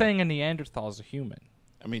 That's like saying a Neanderthal is a human.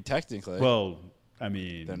 I mean, technically. Well, I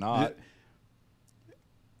mean. They're not.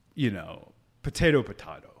 Potato.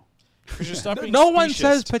 No one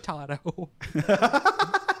says potato.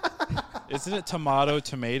 Isn't it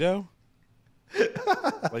tomato?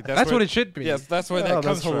 Like that's what it should be. Yes, that's where that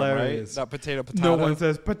comes from, right? Not potato. No one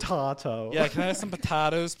says potato. Yeah, can I have some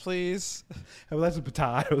potatoes, please? I would like some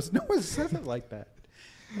potatoes. No one says it like that.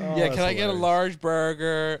 Oh, yeah, can I get a large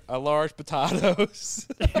burger, a large potatoes?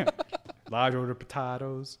 Large order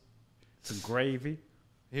potatoes, some gravy.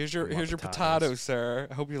 Here's your potato, sir.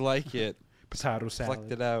 I hope you like it. Potato salad.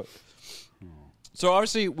 Flecked it out. So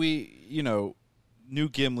obviously we, new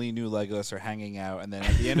Gimli, new Legolas are hanging out, and then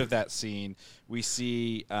at the end of that scene, we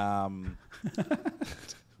see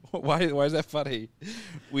Why is that funny?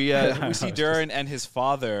 We see Durin and his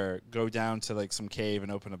father go down to like some cave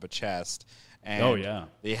and open up a chest. And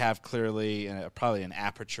they have clearly probably an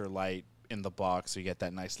aperture light in the box, so you get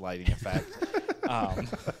that nice lighting effect.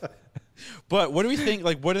 But what do we think?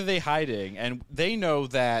 Like, what are they hiding? And they know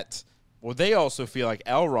that. Well, they also feel like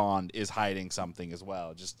Elrond is hiding something as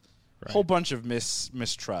well. Just a whole bunch of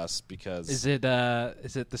mistrust because is it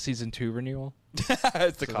the season 2 renewal?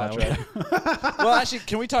 It's the contract. Well, actually,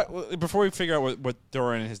 can we talk before we figure out what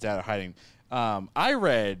Durin and his dad are hiding? I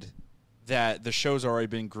read that the show's already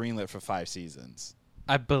been greenlit for 5 seasons.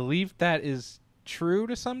 I believe that is true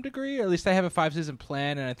to some degree, or at least they have a 5-season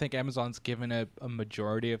plan, and I think Amazon's given a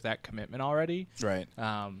majority of that commitment already. Right.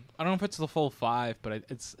 I don't know if it's the full 5, but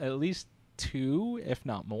it's at least 2, if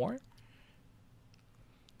not more.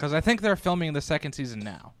 Because I think they're filming the 2nd season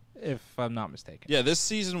now, if I'm not mistaken. Yeah, this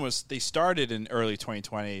season they started in early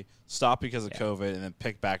 2020, stopped because of COVID, and then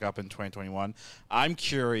picked back up in 2021. I'm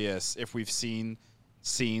curious if we've seen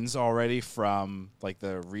scenes already from like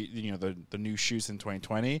the new shoots in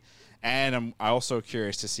 2020, and I'm also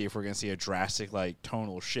curious to see if we're going to see a drastic like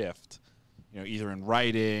tonal shift, either in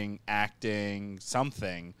writing, acting,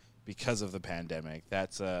 something because of the pandemic.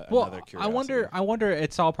 That's another curiosity. I wonder.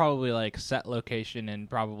 It's all probably like set location and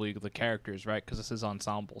probably the characters, right? Because this is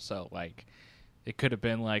ensemble, so like it could have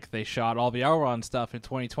been like they shot all the Elrond stuff in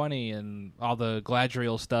 2020 and all the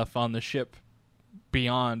Galadriel stuff on the ship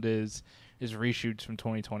beyond is reshoots from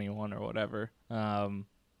 2021 or whatever. I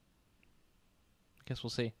guess we'll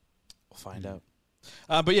see. We'll find out.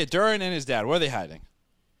 But yeah, Durin and his dad, what are they hiding?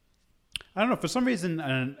 I don't know. For some reason,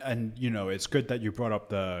 and it's good that you brought up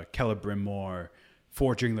the Celebrimbor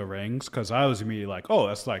forging the rings, because I was immediately like, oh,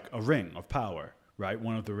 that's like a ring of power, right?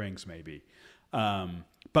 One of the rings, maybe.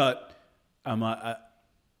 But I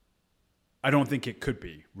don't think it could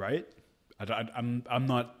be, right? I'm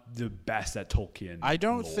not the best at Tolkien. I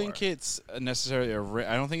don't lore. think it's necessarily a ring.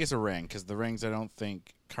 I don't think it's a ring because the rings I don't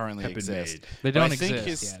think currently exist. They don't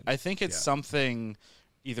exist yet. I think it's something,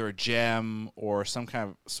 either a gem or some kind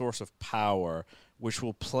of source of power, which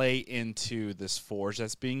will play into this forge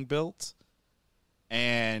that's being built.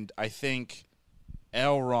 And I think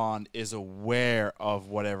Elrond is aware of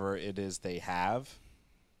whatever it is they have.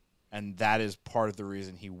 And that is part of the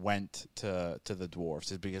reason he went to the dwarves,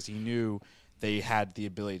 is because he knew they had the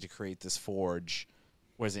ability to create this forge.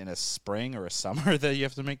 Was it in a spring or a summer that you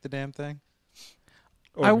have to make the damn thing?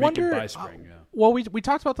 Or I make wonder. it by spring, Well, we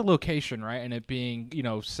talked about the location, right, and it being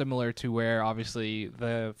similar to where obviously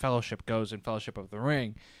the Fellowship goes in Fellowship of the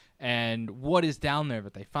Ring, and what is down there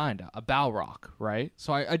that they find a Balrog, right?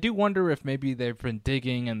 So I do wonder if maybe they've been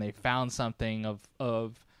digging and they found something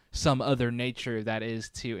of some other nature that is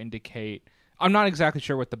to indicate. I'm not exactly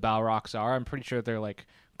sure what the Balrogs are. I'm pretty sure they're like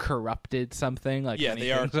corrupted something. Like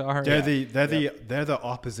they are. They're the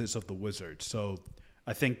opposites of the wizards. So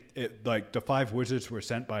I think the 5 wizards were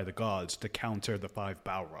sent by the gods to counter the 5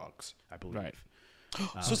 Balrogs, I believe. Right.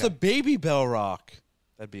 So it's a baby Balrog.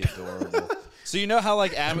 That'd be adorable. So you know how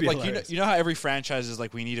like you know how every franchise is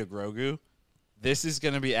like, we need a Grogu. This is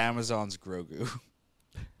going to be Amazon's Grogu.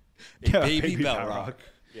 Baby Balrog.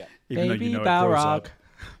 Yeah. Even baby though it Balrog. grows up.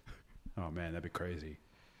 Oh man, that'd be crazy.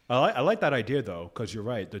 I like that idea though, because you're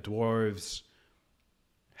right. The dwarves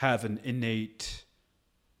have an innate,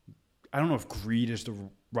 I don't know if greed is the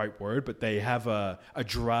right word, but they have a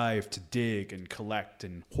drive to dig and collect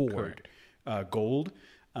and hoard gold.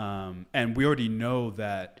 And we already know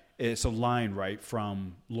that it's a line right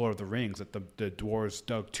from Lord of the Rings that the dwarves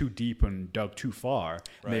dug too deep and dug too far.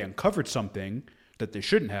 Right. They uncovered something that they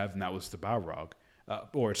shouldn't have, and that was the Balrog.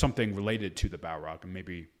 Or something related to the Balrog, and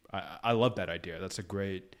maybe I love that idea. It's a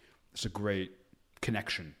great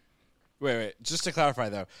connection. Wait. Just to clarify,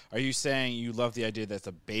 though, are you saying you love the idea that's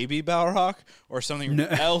a baby Balrog or something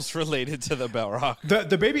else related to the Balrog?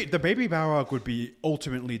 The baby Balrog would be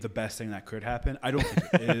ultimately the best thing that could happen. I don't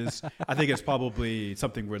think it is. I think it's probably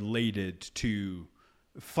something related to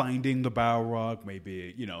finding the Balrog.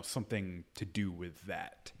 Maybe something to do with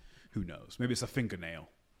that. Who knows? Maybe it's a fingernail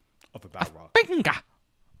of a Balrog.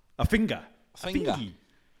 A finger. Fingy.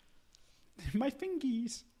 My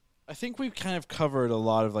fingies. I think we've kind of covered a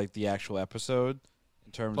lot of like the actual episode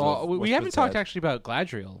in terms of. We haven't talked actually about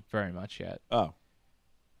Galadriel very much yet. Oh.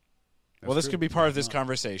 Well, this could be part of this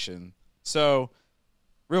conversation. So,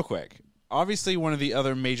 real quick, obviously one of the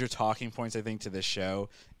other major talking points I think to this show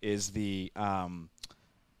is the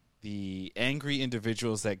angry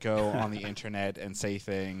individuals that go on the internet and say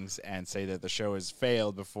things and say that the show has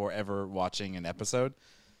failed before ever watching an episode.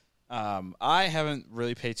 I haven't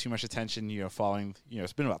really paid too much attention, following,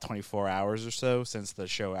 it's been about 24 hours or so since the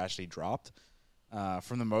show actually dropped.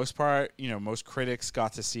 For the most part, most critics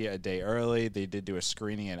got to see it a day early. They did do a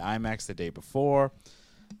screening at IMAX the day before.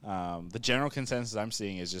 The general consensus I'm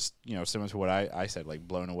seeing is just, similar to what I said, like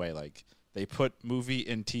blown away. Like they put movie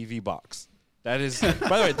in TV box. That is,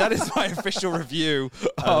 by the way, that is my official review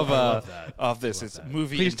of this. It's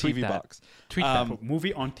movie Please in tweet TV that. box. Tweet that. Put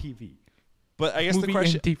movie on TV. But I guess Movie the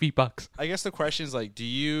question, in TV box. I guess the question is like, do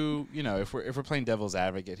you, if we're playing devil's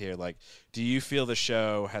advocate here, like, do you feel the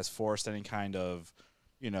show has forced any kind of,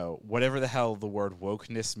 whatever the hell the word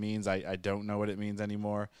wokeness means? I don't know what it means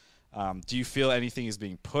anymore. Do you feel anything is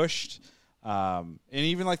being pushed? And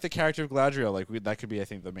even like the character of Galadriel, like that could be, I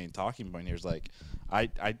think, the main talking point here is like,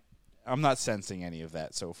 I'm not sensing any of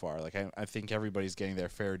that so far. Like I think everybody's getting their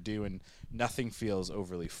fair due, and nothing feels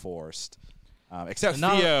overly forced, except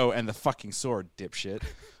Theo and the fucking sword, dipshit.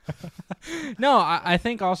 No, I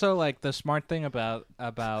think also like the smart thing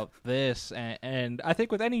about this, and I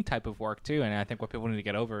think with any type of work too, and I think what people need to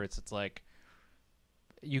get over it's like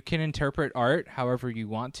you can interpret art however you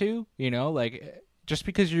want to, like just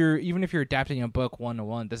because even if you're adapting a book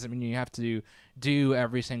 1-to-1 doesn't mean you have to do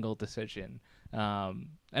every single decision.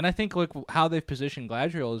 And I think like how they've positioned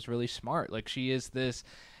Galadriel is really smart. Like she is this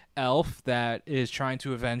elf that is trying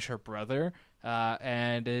to avenge her brother,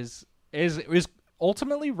 and is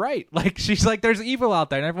ultimately right. Like she's like, there's evil out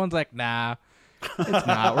there, and everyone's like, nah, it's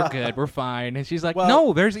not. We're good. We're fine. And she's like,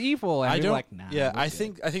 no, there's evil. And you're like, nah. Yeah, I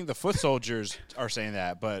think the foot soldiers are saying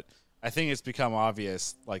that, but I think it's become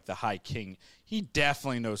obvious. Like the High King, he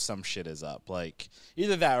definitely knows some shit is up. Like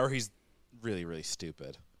either that or he's really, really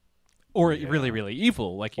stupid. Or really, really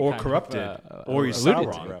evil, like you or corrupted, or he's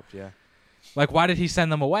Sauron. Corrupt, yeah. Like, why did he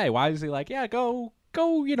send them away? Why is he like, yeah, go,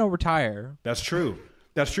 retire? That's true.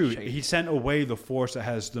 He sent away the force that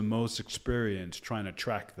has the most experience trying to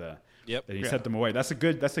track the. Yep. That he sent them away. That's a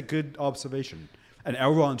good observation. And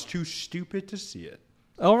Elrond's too stupid to see it.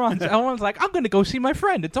 Elrond's like, I'm going to go see my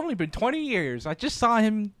friend. It's only been 20 years. I just saw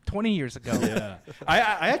him 20 years ago. Yeah.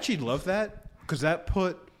 I actually love that because that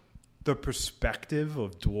put the perspective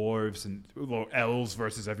of dwarves and elves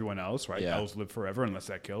versus everyone else, right? Yeah. Elves live forever unless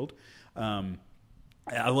they're killed. I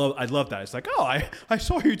love that. It's like, oh, I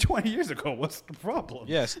saw you 20 years ago. What's the problem?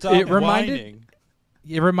 Yeah, stop whining.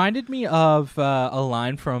 It reminded me of a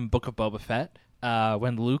line from Book of Boba Fett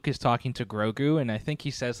when Luke is talking to Grogu, and I think he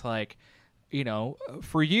says like,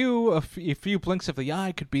 for you, a few blinks of the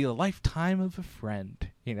eye could be a lifetime of a friend,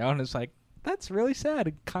 and it's like, that's really sad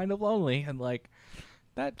and kind of lonely, and like,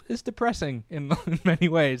 that is depressing in many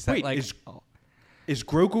ways. That, Wait, is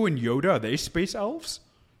Grogu and Yoda, are they space elves?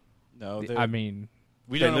 No, I mean,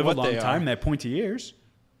 we don't know live what a long they time. are. They have pointy ears.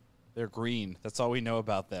 They're green. That's all we know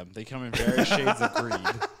about them. They come in various shades of green.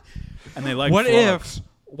 And they like what frogs.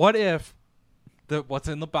 if what's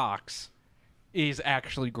in the box is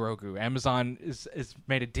actually Grogu? Amazon is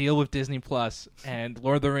made a deal with Disney Plus, and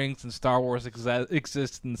Lord of the Rings and Star Wars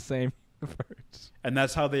exist in the same universe. And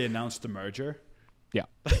that's how they announced the merger. Yeah.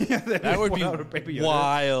 That would be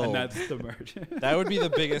wild. And that's the merger. That would be the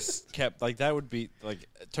biggest kept. Like that would be like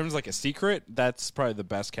in terms of like a secret. That's probably the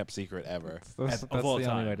best kept secret ever, That's of all the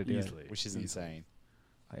time, only way to do easily. which is insane.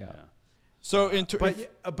 Yeah. So,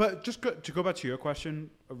 but just to go back to your question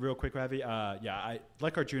real quick, Ravi. I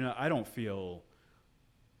like Arjuna. I don't feel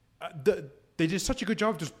they did such a good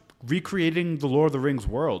job just recreating the Lord of the Rings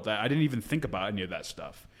world that I didn't even think about any of that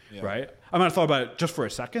stuff. Yeah. Right? I mean, I thought about it just for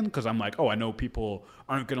a second because I'm like, oh, I know people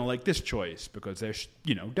aren't going to like this choice because they're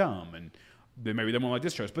dumb, and maybe they won't like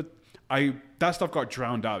this choice. But that stuff got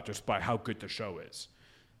drowned out just by how good the show is.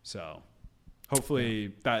 So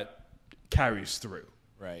hopefully that carries through.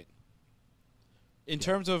 Right. In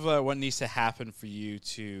terms of what needs to happen for you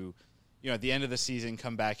to, at the end of the season,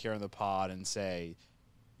 come back here on the pod and say,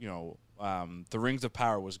 the Rings of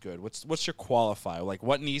Power was good. What's your qualifier? Like,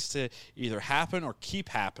 what needs to either happen or keep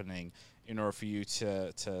happening in order for you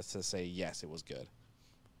to say yes, it was good?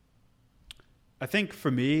 I think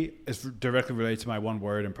for me, it's directly related to my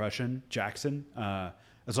one-word impression, Jackson.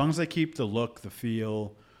 As long as they keep the look, the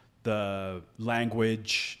feel, the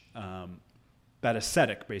language, that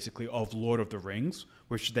aesthetic, basically, of Lord of the Rings,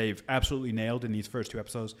 which they've absolutely nailed in these first 2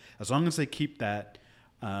 episodes. As long as they keep that,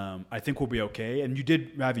 I think we'll be okay. And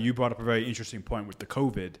Ravi, you brought up a very interesting point with the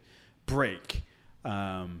COVID break.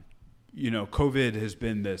 COVID has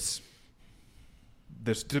been this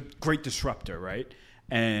great disruptor, right?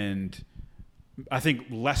 And I think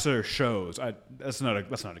lesser shows, that's not a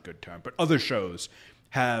good term, but other shows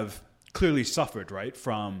have clearly suffered, right,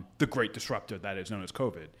 from the great disruptor that is known as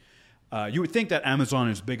COVID. You would think that Amazon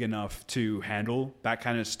is big enough to handle that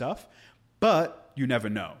kind of stuff, but you never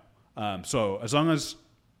know. So as long as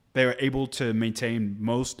they are able to maintain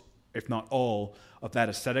most if not all, of that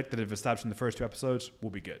aesthetic that they've established in the first 2 episodes,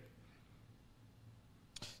 we'll be good.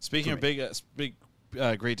 Speaking of big,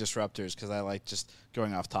 great disruptors, because I like just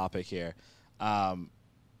going off topic here.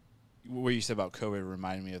 What you said about COVID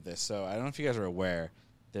reminded me of this. So I don't know if you guys are aware.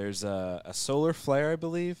 There's a solar flare, I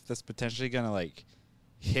believe, that's potentially going to like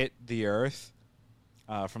hit the Earth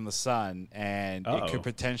from the sun, and it could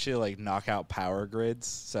potentially like knock out power grids.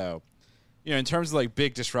 So, in terms of like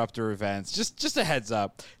big disruptor events, just a heads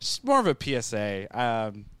up, just more of a PSA.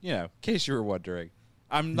 In case you were wondering,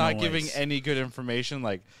 I'm not giving any good information.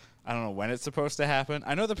 Like, I don't know when it's supposed to happen.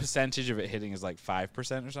 I know the percentage of it hitting is like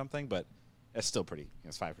 5% or something, but it's still pretty.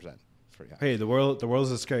 It's 5%. It's pretty high. Hey, the world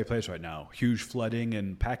is a scary place right now. Huge flooding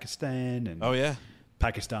in Pakistan and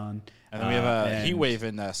Pakistan. And then we have a heat wave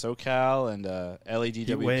in SoCal, and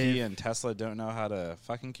LADWP and Tesla don't know how to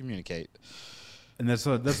fucking communicate. And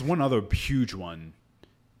there's one other huge one,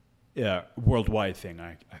 worldwide thing.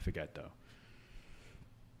 I forget though,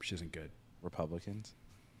 which isn't good. Republicans.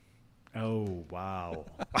 Oh wow!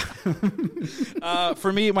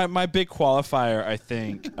 For me, my big qualifier, I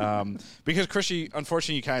think, because Chris,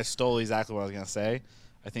 unfortunately, you kind of stole exactly what I was going to say.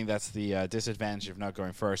 I think that's the disadvantage of not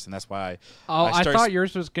going first, and that's why. I thought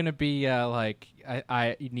yours was going to be I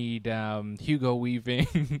need Hugo Weaving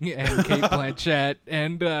and Kate Blanchett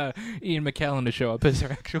and Ian McKellen to show up as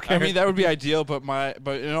their actual character. I mean, that would be ideal, but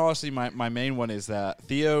in all honesty, my main one is that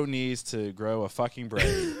Theo needs to grow a fucking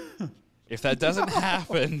brain. If that doesn't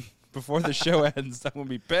happen before the show ends, I'm going to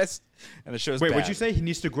be pissed, and the show's bad. What'd you say? He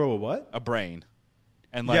needs to grow a what? A brain.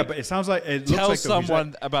 And but it sounds like it tell looks like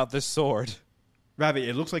someone about this sword. Ravi,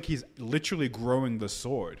 it looks like he's literally growing the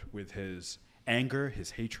sword with his anger,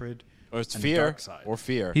 his hatred, or it's fear, or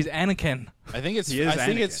fear. He's Anakin. I think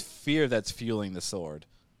it's fear that's fueling the sword.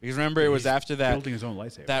 Because remember, it was after that building his own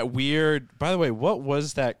lightsaber. That weird. By the way, what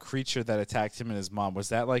was that creature that attacked him and his mom? Was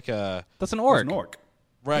that like a? That's an orc. It was an orc.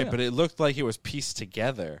 Right, but it looked like it was pieced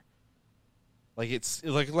together. Like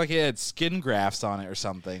it had skin grafts on it or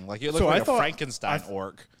something. Like it looked like a Frankenstein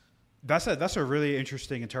orc. That's a really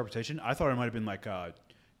interesting interpretation. I thought it might have been like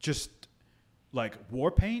just like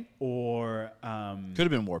war paint, or could have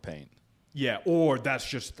been war paint. Yeah, or that's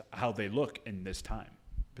just how they look in this time,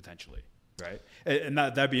 potentially, right? And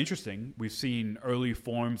that'd be interesting. We've seen early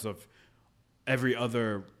forms of every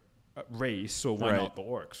other race, so why not the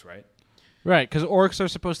orcs, right? Right, because orcs are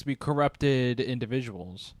supposed to be corrupted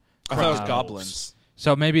individuals. I thought it was goblins.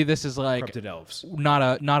 So maybe this is like corrupted elves.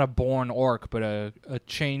 Not a born orc, but a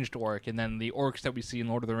changed orc, and then the orcs that we see in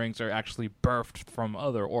Lord of the Rings are actually birthed from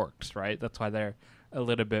other orcs, right? That's why they're a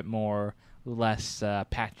little bit less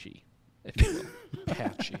patchy, if you will.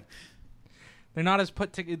 Patchy. They're not as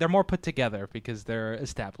they're more put together because they're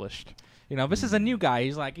established. This is a new guy.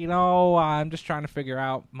 He's like, I'm just trying to figure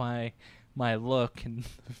out my look and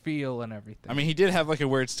feel and everything. I mean, he did have like a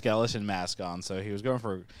weird skeleton mask on, so he's going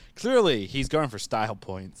for style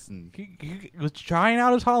points. And he was trying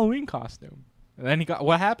out his Halloween costume. And then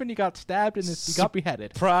what happened? He got stabbed and he got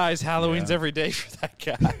beheaded. Surprise, Halloween's every day for that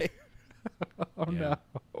guy. No.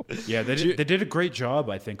 Yeah, they did a great job,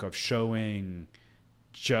 I think, of showing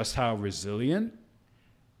just how resilient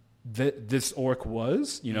this orc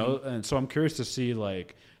was, and so I'm curious to see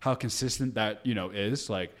like how consistent that, is.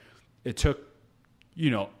 Like, it took,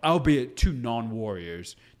 albeit 2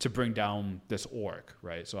 non-warriors to bring down this orc,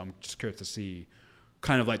 right? So I'm just curious to see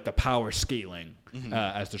kind of like the power scaling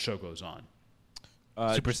as the show goes on.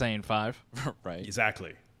 Super Saiyan 5. Right.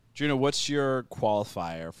 Exactly. Juno, what's your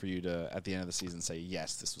qualifier for you to, at the end of the season, say,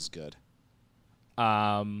 yes, this was good?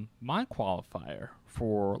 My qualifier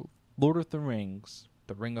for Lord of the Rings,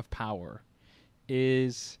 the Ring of Power,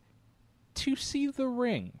 is to see the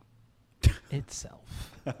ring itself.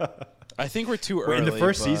 I think we're too early. In the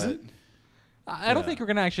first season? I don't think we're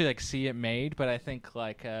gonna actually see it made, but I think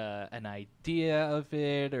like an idea of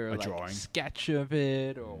it, or like drawing, a sketch of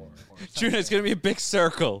it, or June, it's gonna be a big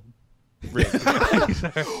circle. I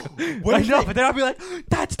know, but then I'll be like,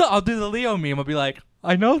 I'll do the Leo meme. I'll be like,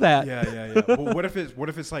 I know that. Yeah. Well, what if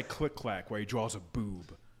it's like Click Clack, where he draws a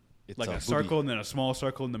boob? It's like a circle and then a small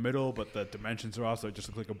circle in the middle, but the dimensions are also just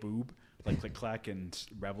look like a boob, like Click Clack and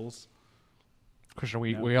Rebels. Christian,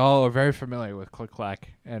 we all are very familiar with Click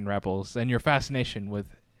Clack and Rebels, and your fascination with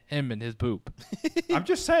him and his boob. I'm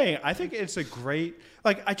just saying, I think it's a great,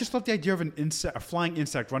 like, I just love the idea of a flying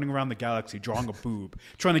insect running around the galaxy, drawing a boob,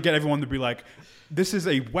 trying to get everyone to be like, this is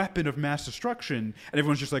a weapon of mass destruction, and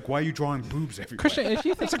everyone's just like, why are you drawing boobs everywhere? Christian, if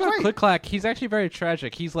you think about Click Clack, he's actually very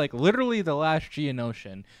tragic. He's like literally the last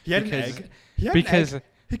Geonosian. He had an egg.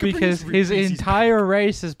 Because his entire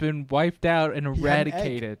race has been wiped out and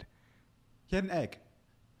eradicated. He had an egg.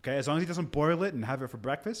 Okay, as long as he doesn't boil it and have it for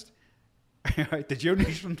breakfast, The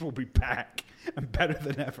Geonosians will be back and better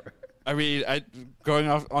than ever. I mean, going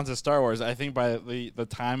off onto Star Wars, I think by the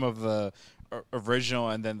time of the original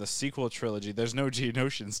and then the sequel trilogy, there's no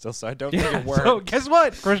Geonosians still, so I don't think it worked. So guess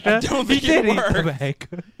what, Christian? I don't think it worked.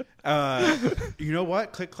 You know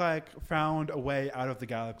what? Click Clack found a way out of the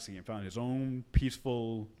galaxy and found his own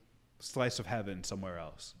peaceful slice of heaven somewhere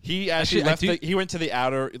else. He actually he went to the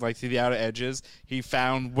outer edges. He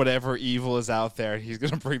found whatever evil is out there, and he's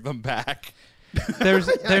gonna bring them back. There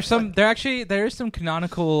is some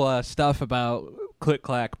canonical stuff about Click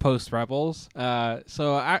Clack post Rebels.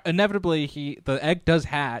 So inevitably the egg does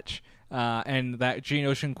hatch, and that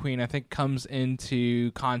Geonosian Queen I think comes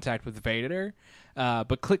into contact with Vader.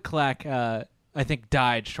 But Click Clack I think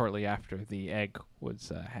died shortly after the egg was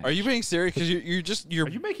hatched. Are you being serious? Because you're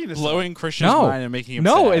making this blowing Christian's mind and making him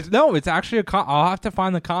sad. It's actually I'll have to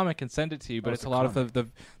find the comic and send it to you. But it's a lot of the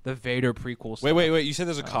Vader prequel stuff. Wait! You said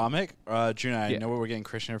there's a comic, June? I know what we're getting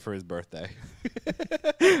Christian for his birthday.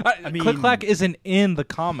 I mean, Click Clack isn't in the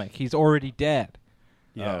comic. He's already dead.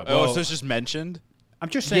 Yeah. So it's just mentioned. I'm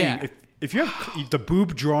just saying, if you have the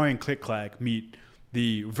boob drawing Click Clack meet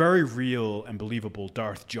the very real and believable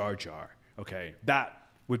Darth Jar Jar. Okay, that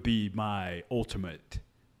would be my ultimate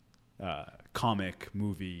comic,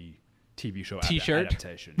 movie, TV show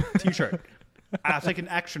adaptation. T-shirt. It's like an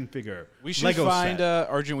action figure. We should Lego find set.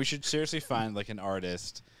 Arjun. We should seriously find like an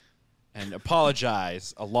artist and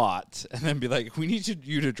apologize a lot, and then be like, "We need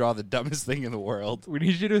you to draw the dumbest thing in the world. We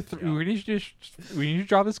need you to we need you to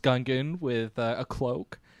draw this Gungan with a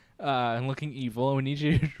cloak." And looking evil, and we need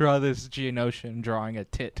you to draw this Geonosian drawing a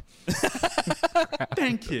tit.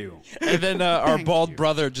 Thank you. And then our bald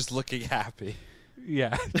brother just looking happy.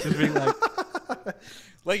 Yeah, just being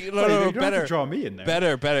like, you don't better. have to draw me in there.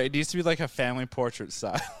 Better. It needs to be like a family portrait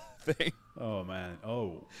style thing. Oh man.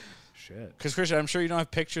 Oh, shit. Because Christian, I'm sure you don't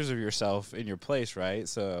have pictures of yourself in your place, right?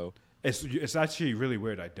 So it's actually really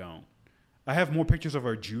weird. I don't. I have more pictures of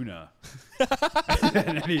Arjuna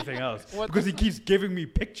than anything else because he keeps giving me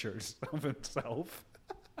pictures of himself.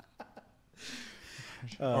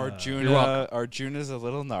 Arjuna's a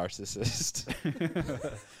little narcissist.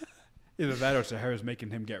 Either that or Sahara's making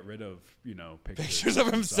him get rid of, pictures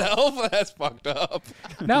of himself. That's fucked up.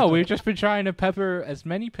 No, we've just been trying to pepper as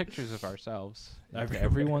many pictures of ourselves into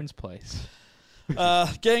everyone's place.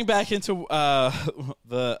 Getting back into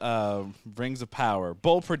the Rings of Power,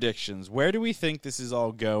 bold predictions. Where do we think this is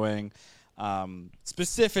all going?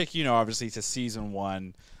 Specific, obviously to season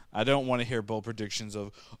 1. I don't want to hear bold predictions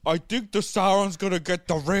of, I think the Sauron's going to get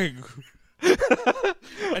the ring.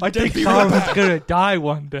 I think Sauron's going to die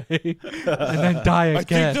one day and then die again. I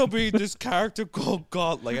think there'll be this character called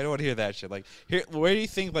God. Like, I don't want to hear that shit. Like, where do you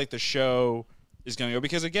think like the show is going to go?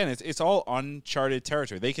 Because again, it's all uncharted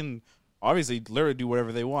territory. They can obviously literally do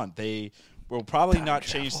whatever they want. They will probably not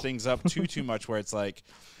change things up too much where it's like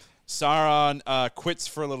Sauron quits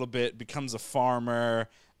for a little bit, becomes a farmer,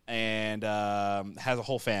 and has a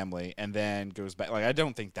whole family, and then goes back. Like, I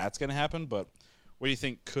don't think that's going to happen, but what do you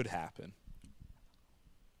think could happen?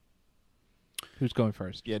 Who's going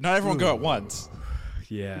first? Yeah, not everyone go at once.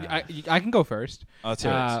 Yeah. I can go first.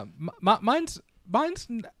 Mine's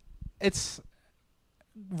it's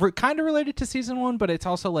kind of related to season 1, but it's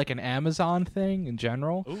also like an Amazon thing in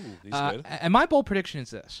general. Ooh, these good. And my bold prediction is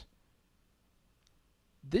this.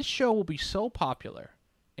 This show will be so popular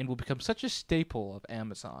and will become such a staple of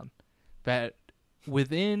Amazon that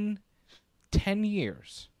within 10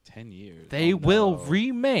 years, they will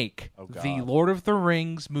remake the Lord of the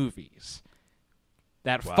Rings movies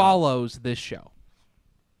that follows this show.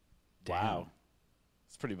 Wow.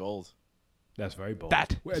 It's pretty bold. That's very bold.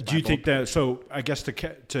 Do you think that? So I guess to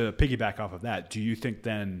piggyback off of that, do you think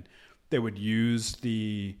then they would use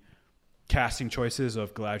the casting choices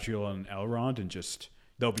of Galadriel and Elrond and just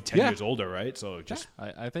they'll be 10 years older, right? So just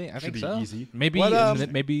I think be so. Easy. Maybe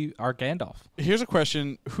maybe our Gandalf. Here's a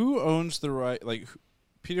question: who owns the right? Like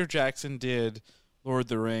Peter Jackson did Lord of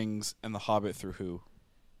the Rings and The Hobbit through who?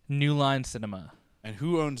 New Line Cinema. And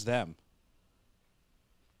who owns them?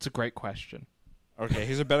 It's a great question. Okay,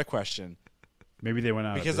 here's a better question. Maybe they went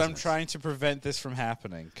out because I'm trying to prevent this from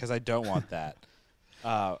happening because I don't want that.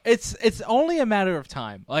 It's only a matter of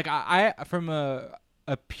time. Like I from a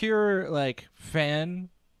pure like fan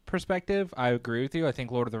perspective, I agree with you. I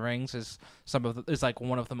think Lord of the Rings is like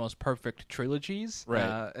one of the most perfect trilogies.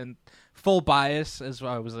 Right. And full bias, as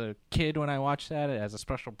I was a kid when I watched that, it has a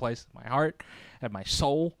special place in my heart and my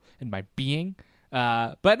soul and my being.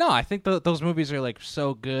 But no, I think those movies are like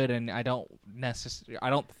so good, and I don't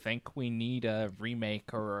think we need a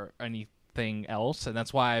remake or any something else, and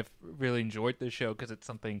that's why I've really enjoyed this show, because it's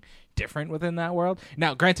something different within that world.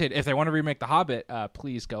 Now, granted, if they want to remake The Hobbit,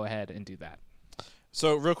 please go ahead and do that.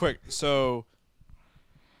 So, real quick,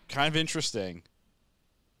 kind of interesting.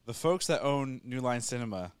 The folks that own New Line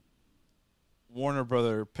Cinema, Warner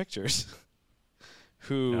Brother Pictures,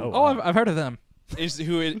 who I've heard of them.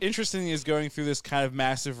 Interestingly is going through this kind of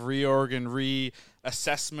massive reorg and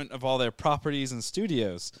reassessment of all their properties and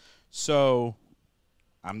studios. So,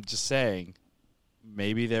 I'm just saying,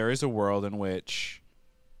 maybe there is a world in which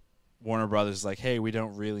Warner Brothers is like, hey, we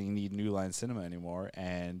don't really need New Line Cinema anymore,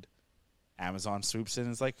 and Amazon swoops in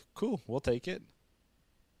and is like, cool, we'll take it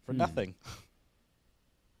for nothing.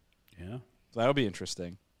 Yeah. So that'll be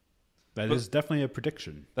interesting. That is definitely a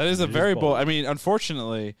prediction. That is a very bold. I mean,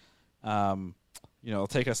 unfortunately, it'll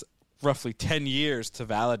take us roughly 10 years to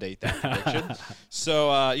validate that prediction.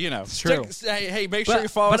 So, it's true. Hey, make sure you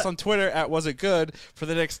follow us on Twitter at Was It Good for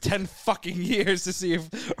the next 10 fucking years to see if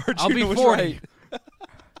Arjuna was right.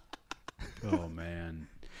 Oh, man.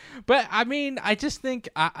 But, I mean, I just think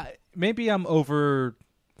maybe I'm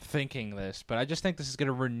overthinking this, but I just think this is going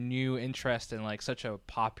to renew interest in, like, such a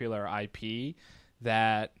popular IP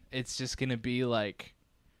that it's just going to be, like,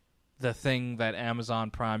 the thing that Amazon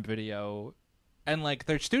Prime Video and, like,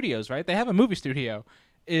 their studios, right? They have a movie studio,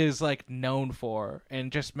 is, like, known for,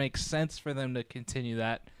 and just makes sense for them to continue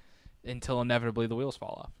that until inevitably the wheels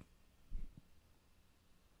fall off.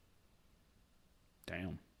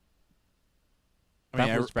 Damn.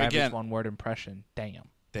 That was Bradley's one-word impression. Damn.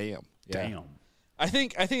 Yeah. Damn. I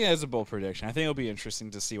think that is a bold prediction. I think it'll be interesting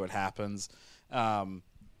to see what happens. Who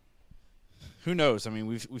knows? I mean,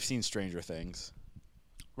 we've seen Stranger Things.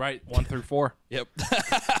 Right, 1 through 4. Yep.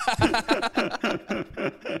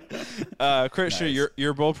 Christian, Nice.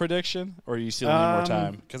 your bold prediction, or do you still need more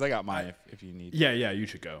time? Because I got mine if you need. Yeah, you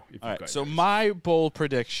should go. All right. So my bold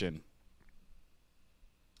prediction.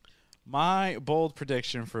 My bold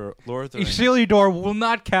prediction for Lord of the Rings. Isildur will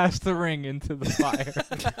not cast the ring into the fire.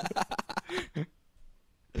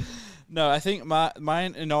 No, I think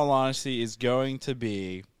mine, in all honesty, is going to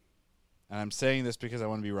be, and I'm saying this because I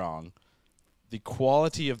want to be wrong, the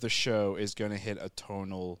quality of the show is going to hit a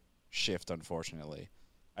tonal shift, unfortunately.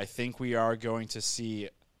 I think we are going to see,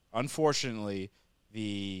 unfortunately,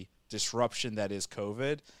 the disruption that is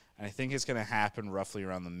COVID, and I think it's going to happen roughly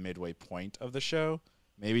around the midway point of the show.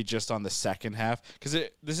 Maybe just on the second half. Because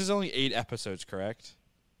this is only 8 episodes, correct?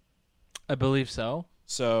 I believe so.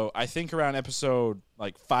 So I think around episode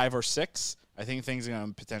 5 or 6, I think things are going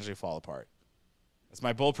to potentially fall apart. That's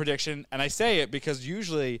my bold prediction. And I say it because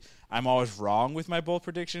usually I'm always wrong with my bold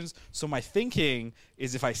predictions. So my thinking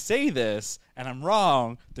is if I say this and I'm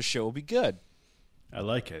wrong, the show will be good. I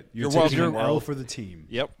like it. You're taking welcome. an L for the team.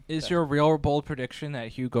 Yep. Is your real bold prediction that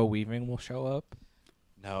Hugo Weaving will show up?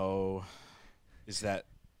 No. Is that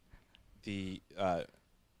the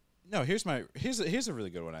no, here's a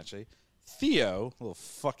really good one actually. Theo, little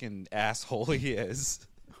fucking asshole he is.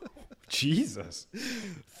 Jesus.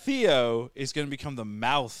 Theo is going to become the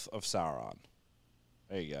mouth of Sauron.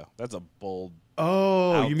 There you go. That's a bold.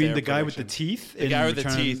 Oh, you mean the guy prediction. with the teeth? The guy with the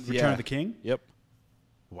teeth. Return of the King? Yep.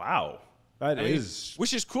 Wow. That is.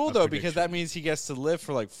 Which is cool a though because prediction. that means he gets to live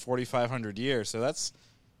for 4,500 years. So that's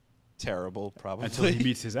terrible, probably. Until he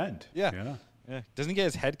meets his end. Yeah. Yeah. Doesn't he get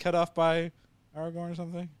his head cut off by Aragorn or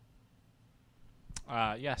something?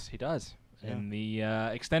 Yes, he does. Yeah. In the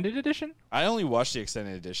extended edition? I only watch the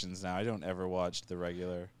extended editions now. I don't ever watch the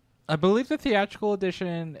regular. I believe the theatrical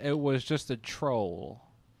edition, it was just a troll.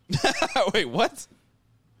 Wait, what?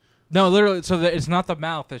 No, literally, so it's not the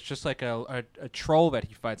mouth. It's just like a troll that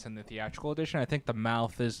he fights in the theatrical edition. I think the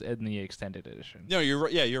mouth is in the extended edition. No, you're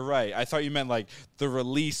right. Yeah, you're right. I thought you meant the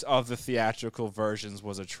release of the theatrical versions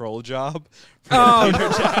was a troll job. Oh, Peter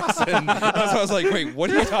Jackson. That's why I was like, wait, what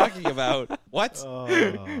are you talking about? What?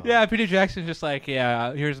 Yeah, Peter Jackson's just like,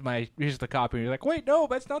 yeah, here's the copy. And you're like, wait, no,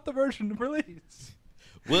 that's not the version release.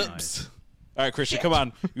 Whoops. Nice. All right, Christian, come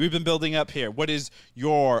on. We've been building up here. What is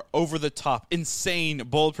your over-the-top, insane,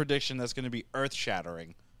 bold prediction that's going to be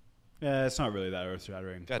earth-shattering? Yeah, it's not really that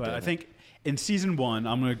earth-shattering. God But damn I it. think in season 1,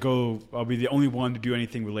 I'll be the only one to do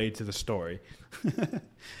anything related to the story.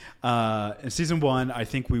 In season 1, I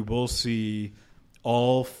think we will see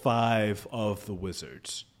all 5 of the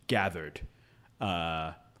wizards gathered,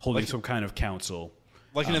 holding some kind of council.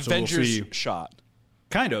 Like an So we'll Avengers see- shot.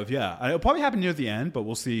 Kind of, yeah. It'll probably happen near the end, but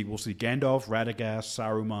we'll see Gandalf, Radagast,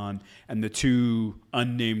 Saruman, and the 2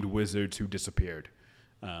 unnamed wizards who disappeared.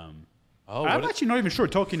 Oh, Oh, I'm actually not even sure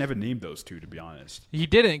Tolkien ever named those two, to be honest. He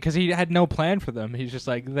didn't, because he had no plan for them. He's just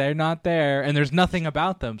like, they're not there, and there's nothing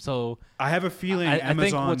about them. So I have a feeling I think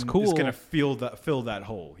Amazon what's cool, is going to fill that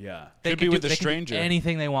hole. Yeah, they Could be with the they can do stranger.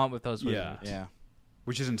 anything they want with those Yeah. wizards. Yeah.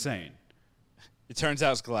 which is insane. It turns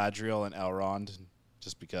out it's Galadriel and Elrond,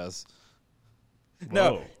 just because.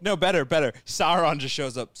 Whoa. No, better. Sauron just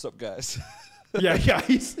shows up. Sup, guys? Yeah,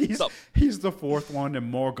 he's the fourth one,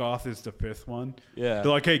 and Morgoth is the fifth one. Yeah.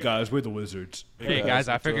 They're like, hey guys, we're the wizards. Hey Yeah, guys,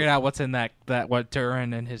 I that's figured out what's in that what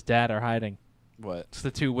Durin and his dad are hiding. What? It's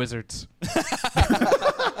the two wizards.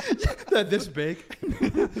 They're this big. Hey,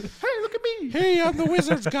 look at me. Hey, I'm the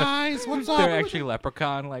wizards, guys. What's up? They're actually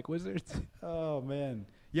leprechaun like wizards. Oh man,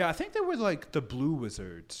 yeah, I think they were like the blue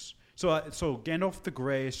wizards. So Gandalf the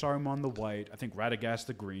gray, Saruman the white. I think Radagast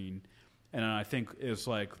the green, and I think it's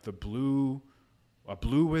like a blue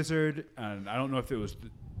wizard. And I don't know if it was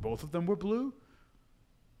both of them were blue,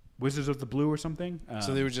 Wizards of the Blue or something.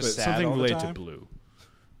 So they were just but sad something all the related time? to blue,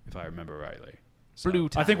 if I remember rightly. So Blue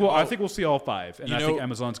I think time. I think we'll see all five, and You I know- think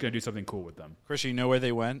Amazon's going to do something cool with them. Christian, you know where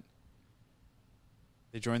they went?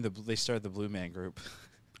 They started the Blue Man Group.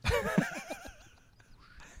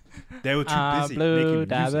 They were too busy Blue, making music.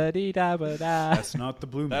 da-ba-dee-da-ba-da. That's not the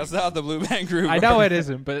Blue Man. That's not the Blue Man Group. I know it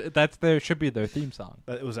isn't, but should be their theme song.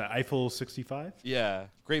 It was at Eiffel 65. Yeah,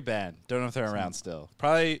 great band. Don't know if they're around still.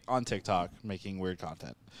 Probably on TikTok making weird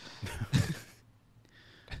content.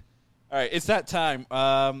 All right, it's that time.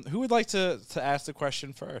 Who would like to ask the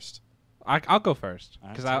question first? I'll go first All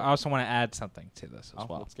right, because so- I also want to add something to this as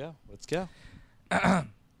well. Let's go.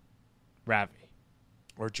 Ravi,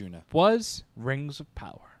 Or Juna. was Rings of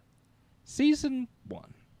Power Season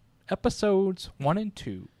 1, Episodes 1 and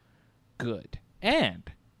 2 good?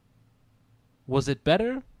 And was it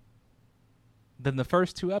better than the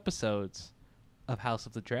first 2 episodes of House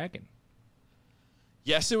of the Dragon?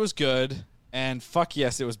 Yes, it was good. And fuck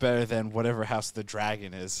yes, it was better than whatever House of the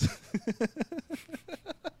Dragon is.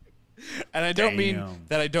 And I don't mean Damn.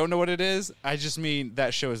 that I don't know what it is. I just mean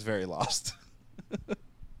that show is very lost.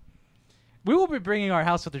 We will be bringing our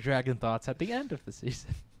House of the Dragon thoughts at the end of the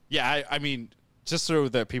season. Yeah, I mean, just so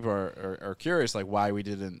that people are curious, like why we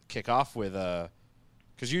didn't kick off with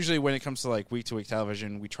because usually when it comes to like week-to-week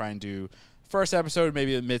television, we try and do first episode,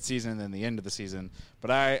 maybe the mid-season, and then the end of the season. But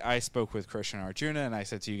I spoke with Christian and Arjuna, and I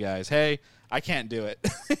said to you guys, hey, I can't do it.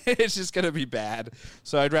 It's just going to be bad.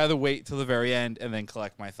 So I'd rather wait till the very end and then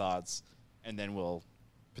collect my thoughts, and then we'll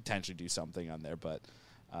potentially do something on there. But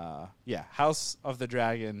yeah, House of the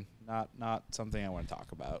Dragon, not something I want to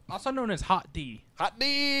talk about. Also known as Hot D. Hot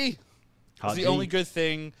D! That's the only good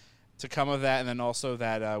thing to come of that, and then also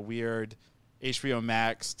that weird HBO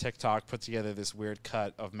Max TikTok put together this weird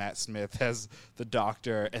cut of Matt Smith as the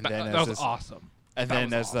Doctor, and then That as was this, awesome. and That then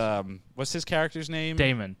was as awesome. What's his character's name?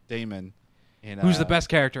 Damon. Damon. In, Who's the best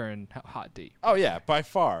character in Hot D? Oh yeah, by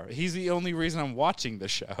far. He's the only reason I'm watching the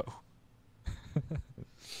show.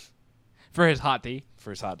 For his Hot D.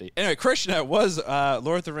 For his Hot D. Anyway, Krishna was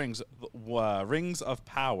Lord of the Rings, Rings of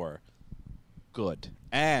Power. Good.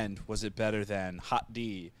 And was it better than Hot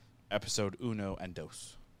D, episode uno and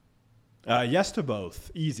dos? Yes to both.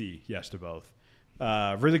 Easy yes to both.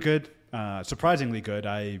 Really good. Surprisingly good.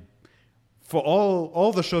 For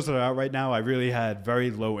all the shows that are out right now, I really had very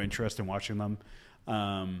low interest in watching them.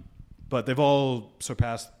 But they've all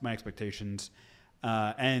surpassed my expectations.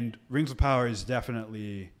 And Rings of Power is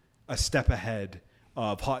definitely a step ahead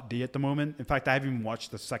of Hot D at the moment. In fact, I haven't even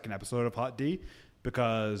watched the second episode of Hot D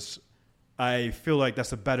because I feel like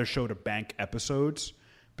that's a better show to bank episodes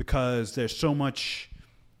because there's so much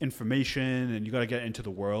information and you got to get into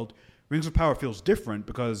the world. Rings of Power feels different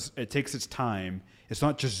because it takes its time. It's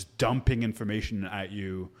not just dumping information at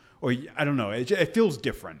you, or I don't know. It feels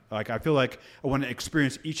different. Like I feel like I want to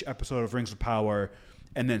experience each episode of Rings of Power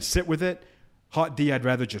and then sit with it. Hot D, I'd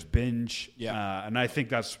rather just binge. Yeah. And I think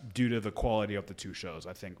that's due to the quality of the two shows.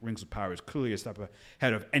 I think Rings of Power is clearly a step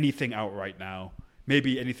ahead of anything out right now.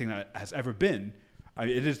 Maybe anything that has ever been. I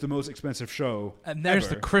mean, it is the most expensive show And there's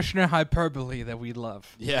ever. the Krishna hyperbole that we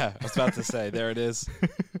love. Yeah, I was about to say. There it is.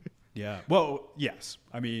 Yeah. Well, yes.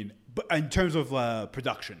 I mean, but in terms of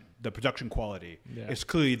production, the production quality, Yeah. it's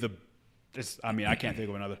clearly I mean, I can't think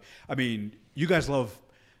of another. I mean, you guys love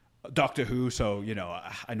Doctor Who, so, you know,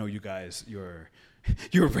 I know you guys, your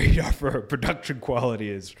radar for production quality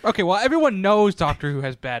is... Okay, well, everyone knows Doctor Who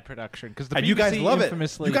has bad production because the And BBC you guys love it.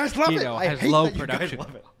 infamously, You guys love it. I has hate low that you guys production.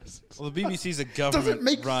 love it. Well, the BBC's a Doesn't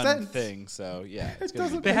make government-run sense. thing, so yeah. It's It gonna be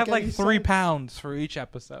doesn't They have make like any £3 for each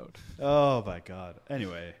episode. Oh, my God.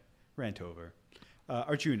 Anyway, rant over.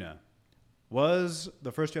 Arjuna, was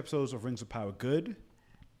the first 2 episodes of Rings of Power good?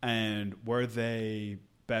 And were they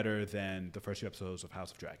better than the first 2 episodes of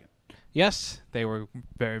House of Dragon. Yes, they were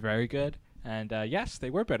very, very good. And yes, they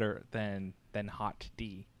were better than Hot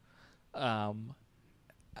D.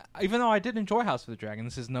 Even though I did enjoy House of the Dragon,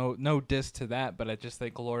 this is no diss to that, but I just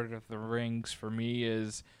think Lord of the Rings for me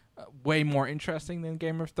is way more interesting than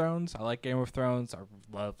Game of Thrones. I like Game of Thrones. I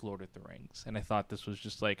love Lord of the Rings, and I thought this was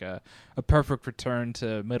just like a perfect return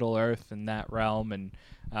to Middle Earth in that realm. And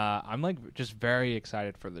I'm like just very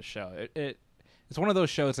excited for the show. It's one of those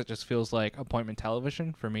shows that just feels like appointment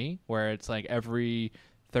television for me, where it's like every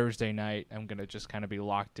Thursday night I'm gonna just kind of be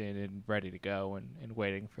locked in and ready to go and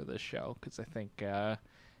waiting for this show because I think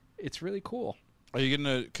it's really cool. Are you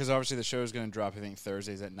gonna? Because obviously the show is gonna drop. I think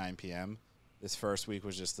Thursdays at 9 p.m. This first week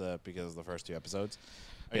was just because of the first 2 episodes.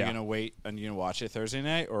 Are you gonna wait and you gonna watch it Thursday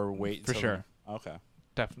night or wait for sure? Okay,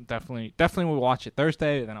 definitely we'll watch it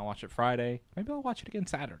Thursday. Then I'll watch it Friday. Maybe I'll watch it again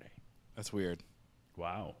Saturday. That's weird.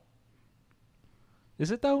 Wow. Is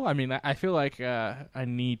it though? I mean, I feel like I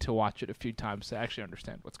need to watch it a few times to actually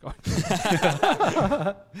understand what's going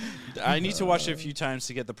on. I need to watch it a few times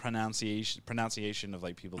to get the pronunciation of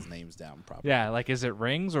like people's names down properly. Yeah, like is it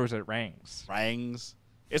rings or is it rangs? Rangs.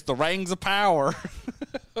 It's the rings of power.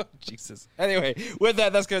 Oh, Jesus. Anyway, with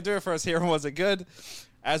that, that's going to do it for us here on Was It Good?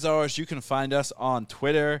 As always, you can find us on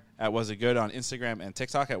Twitter at Was It Good, on Instagram and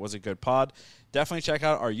TikTok at Was It Good Pod. Definitely check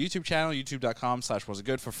out our YouTube channel,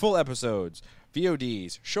 youtube.com/wasitgood for full episodes,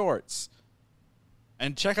 VODs, shorts.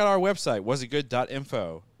 And check out our website,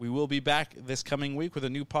 wasitgood.info. We will be back this coming week with a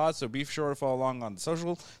new pod, so be sure to follow along on the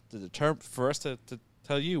social for us to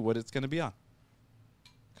tell you what it's going to be on.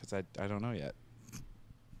 Because I don't know yet.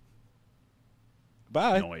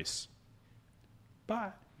 Bye. Noise.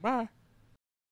 Bye.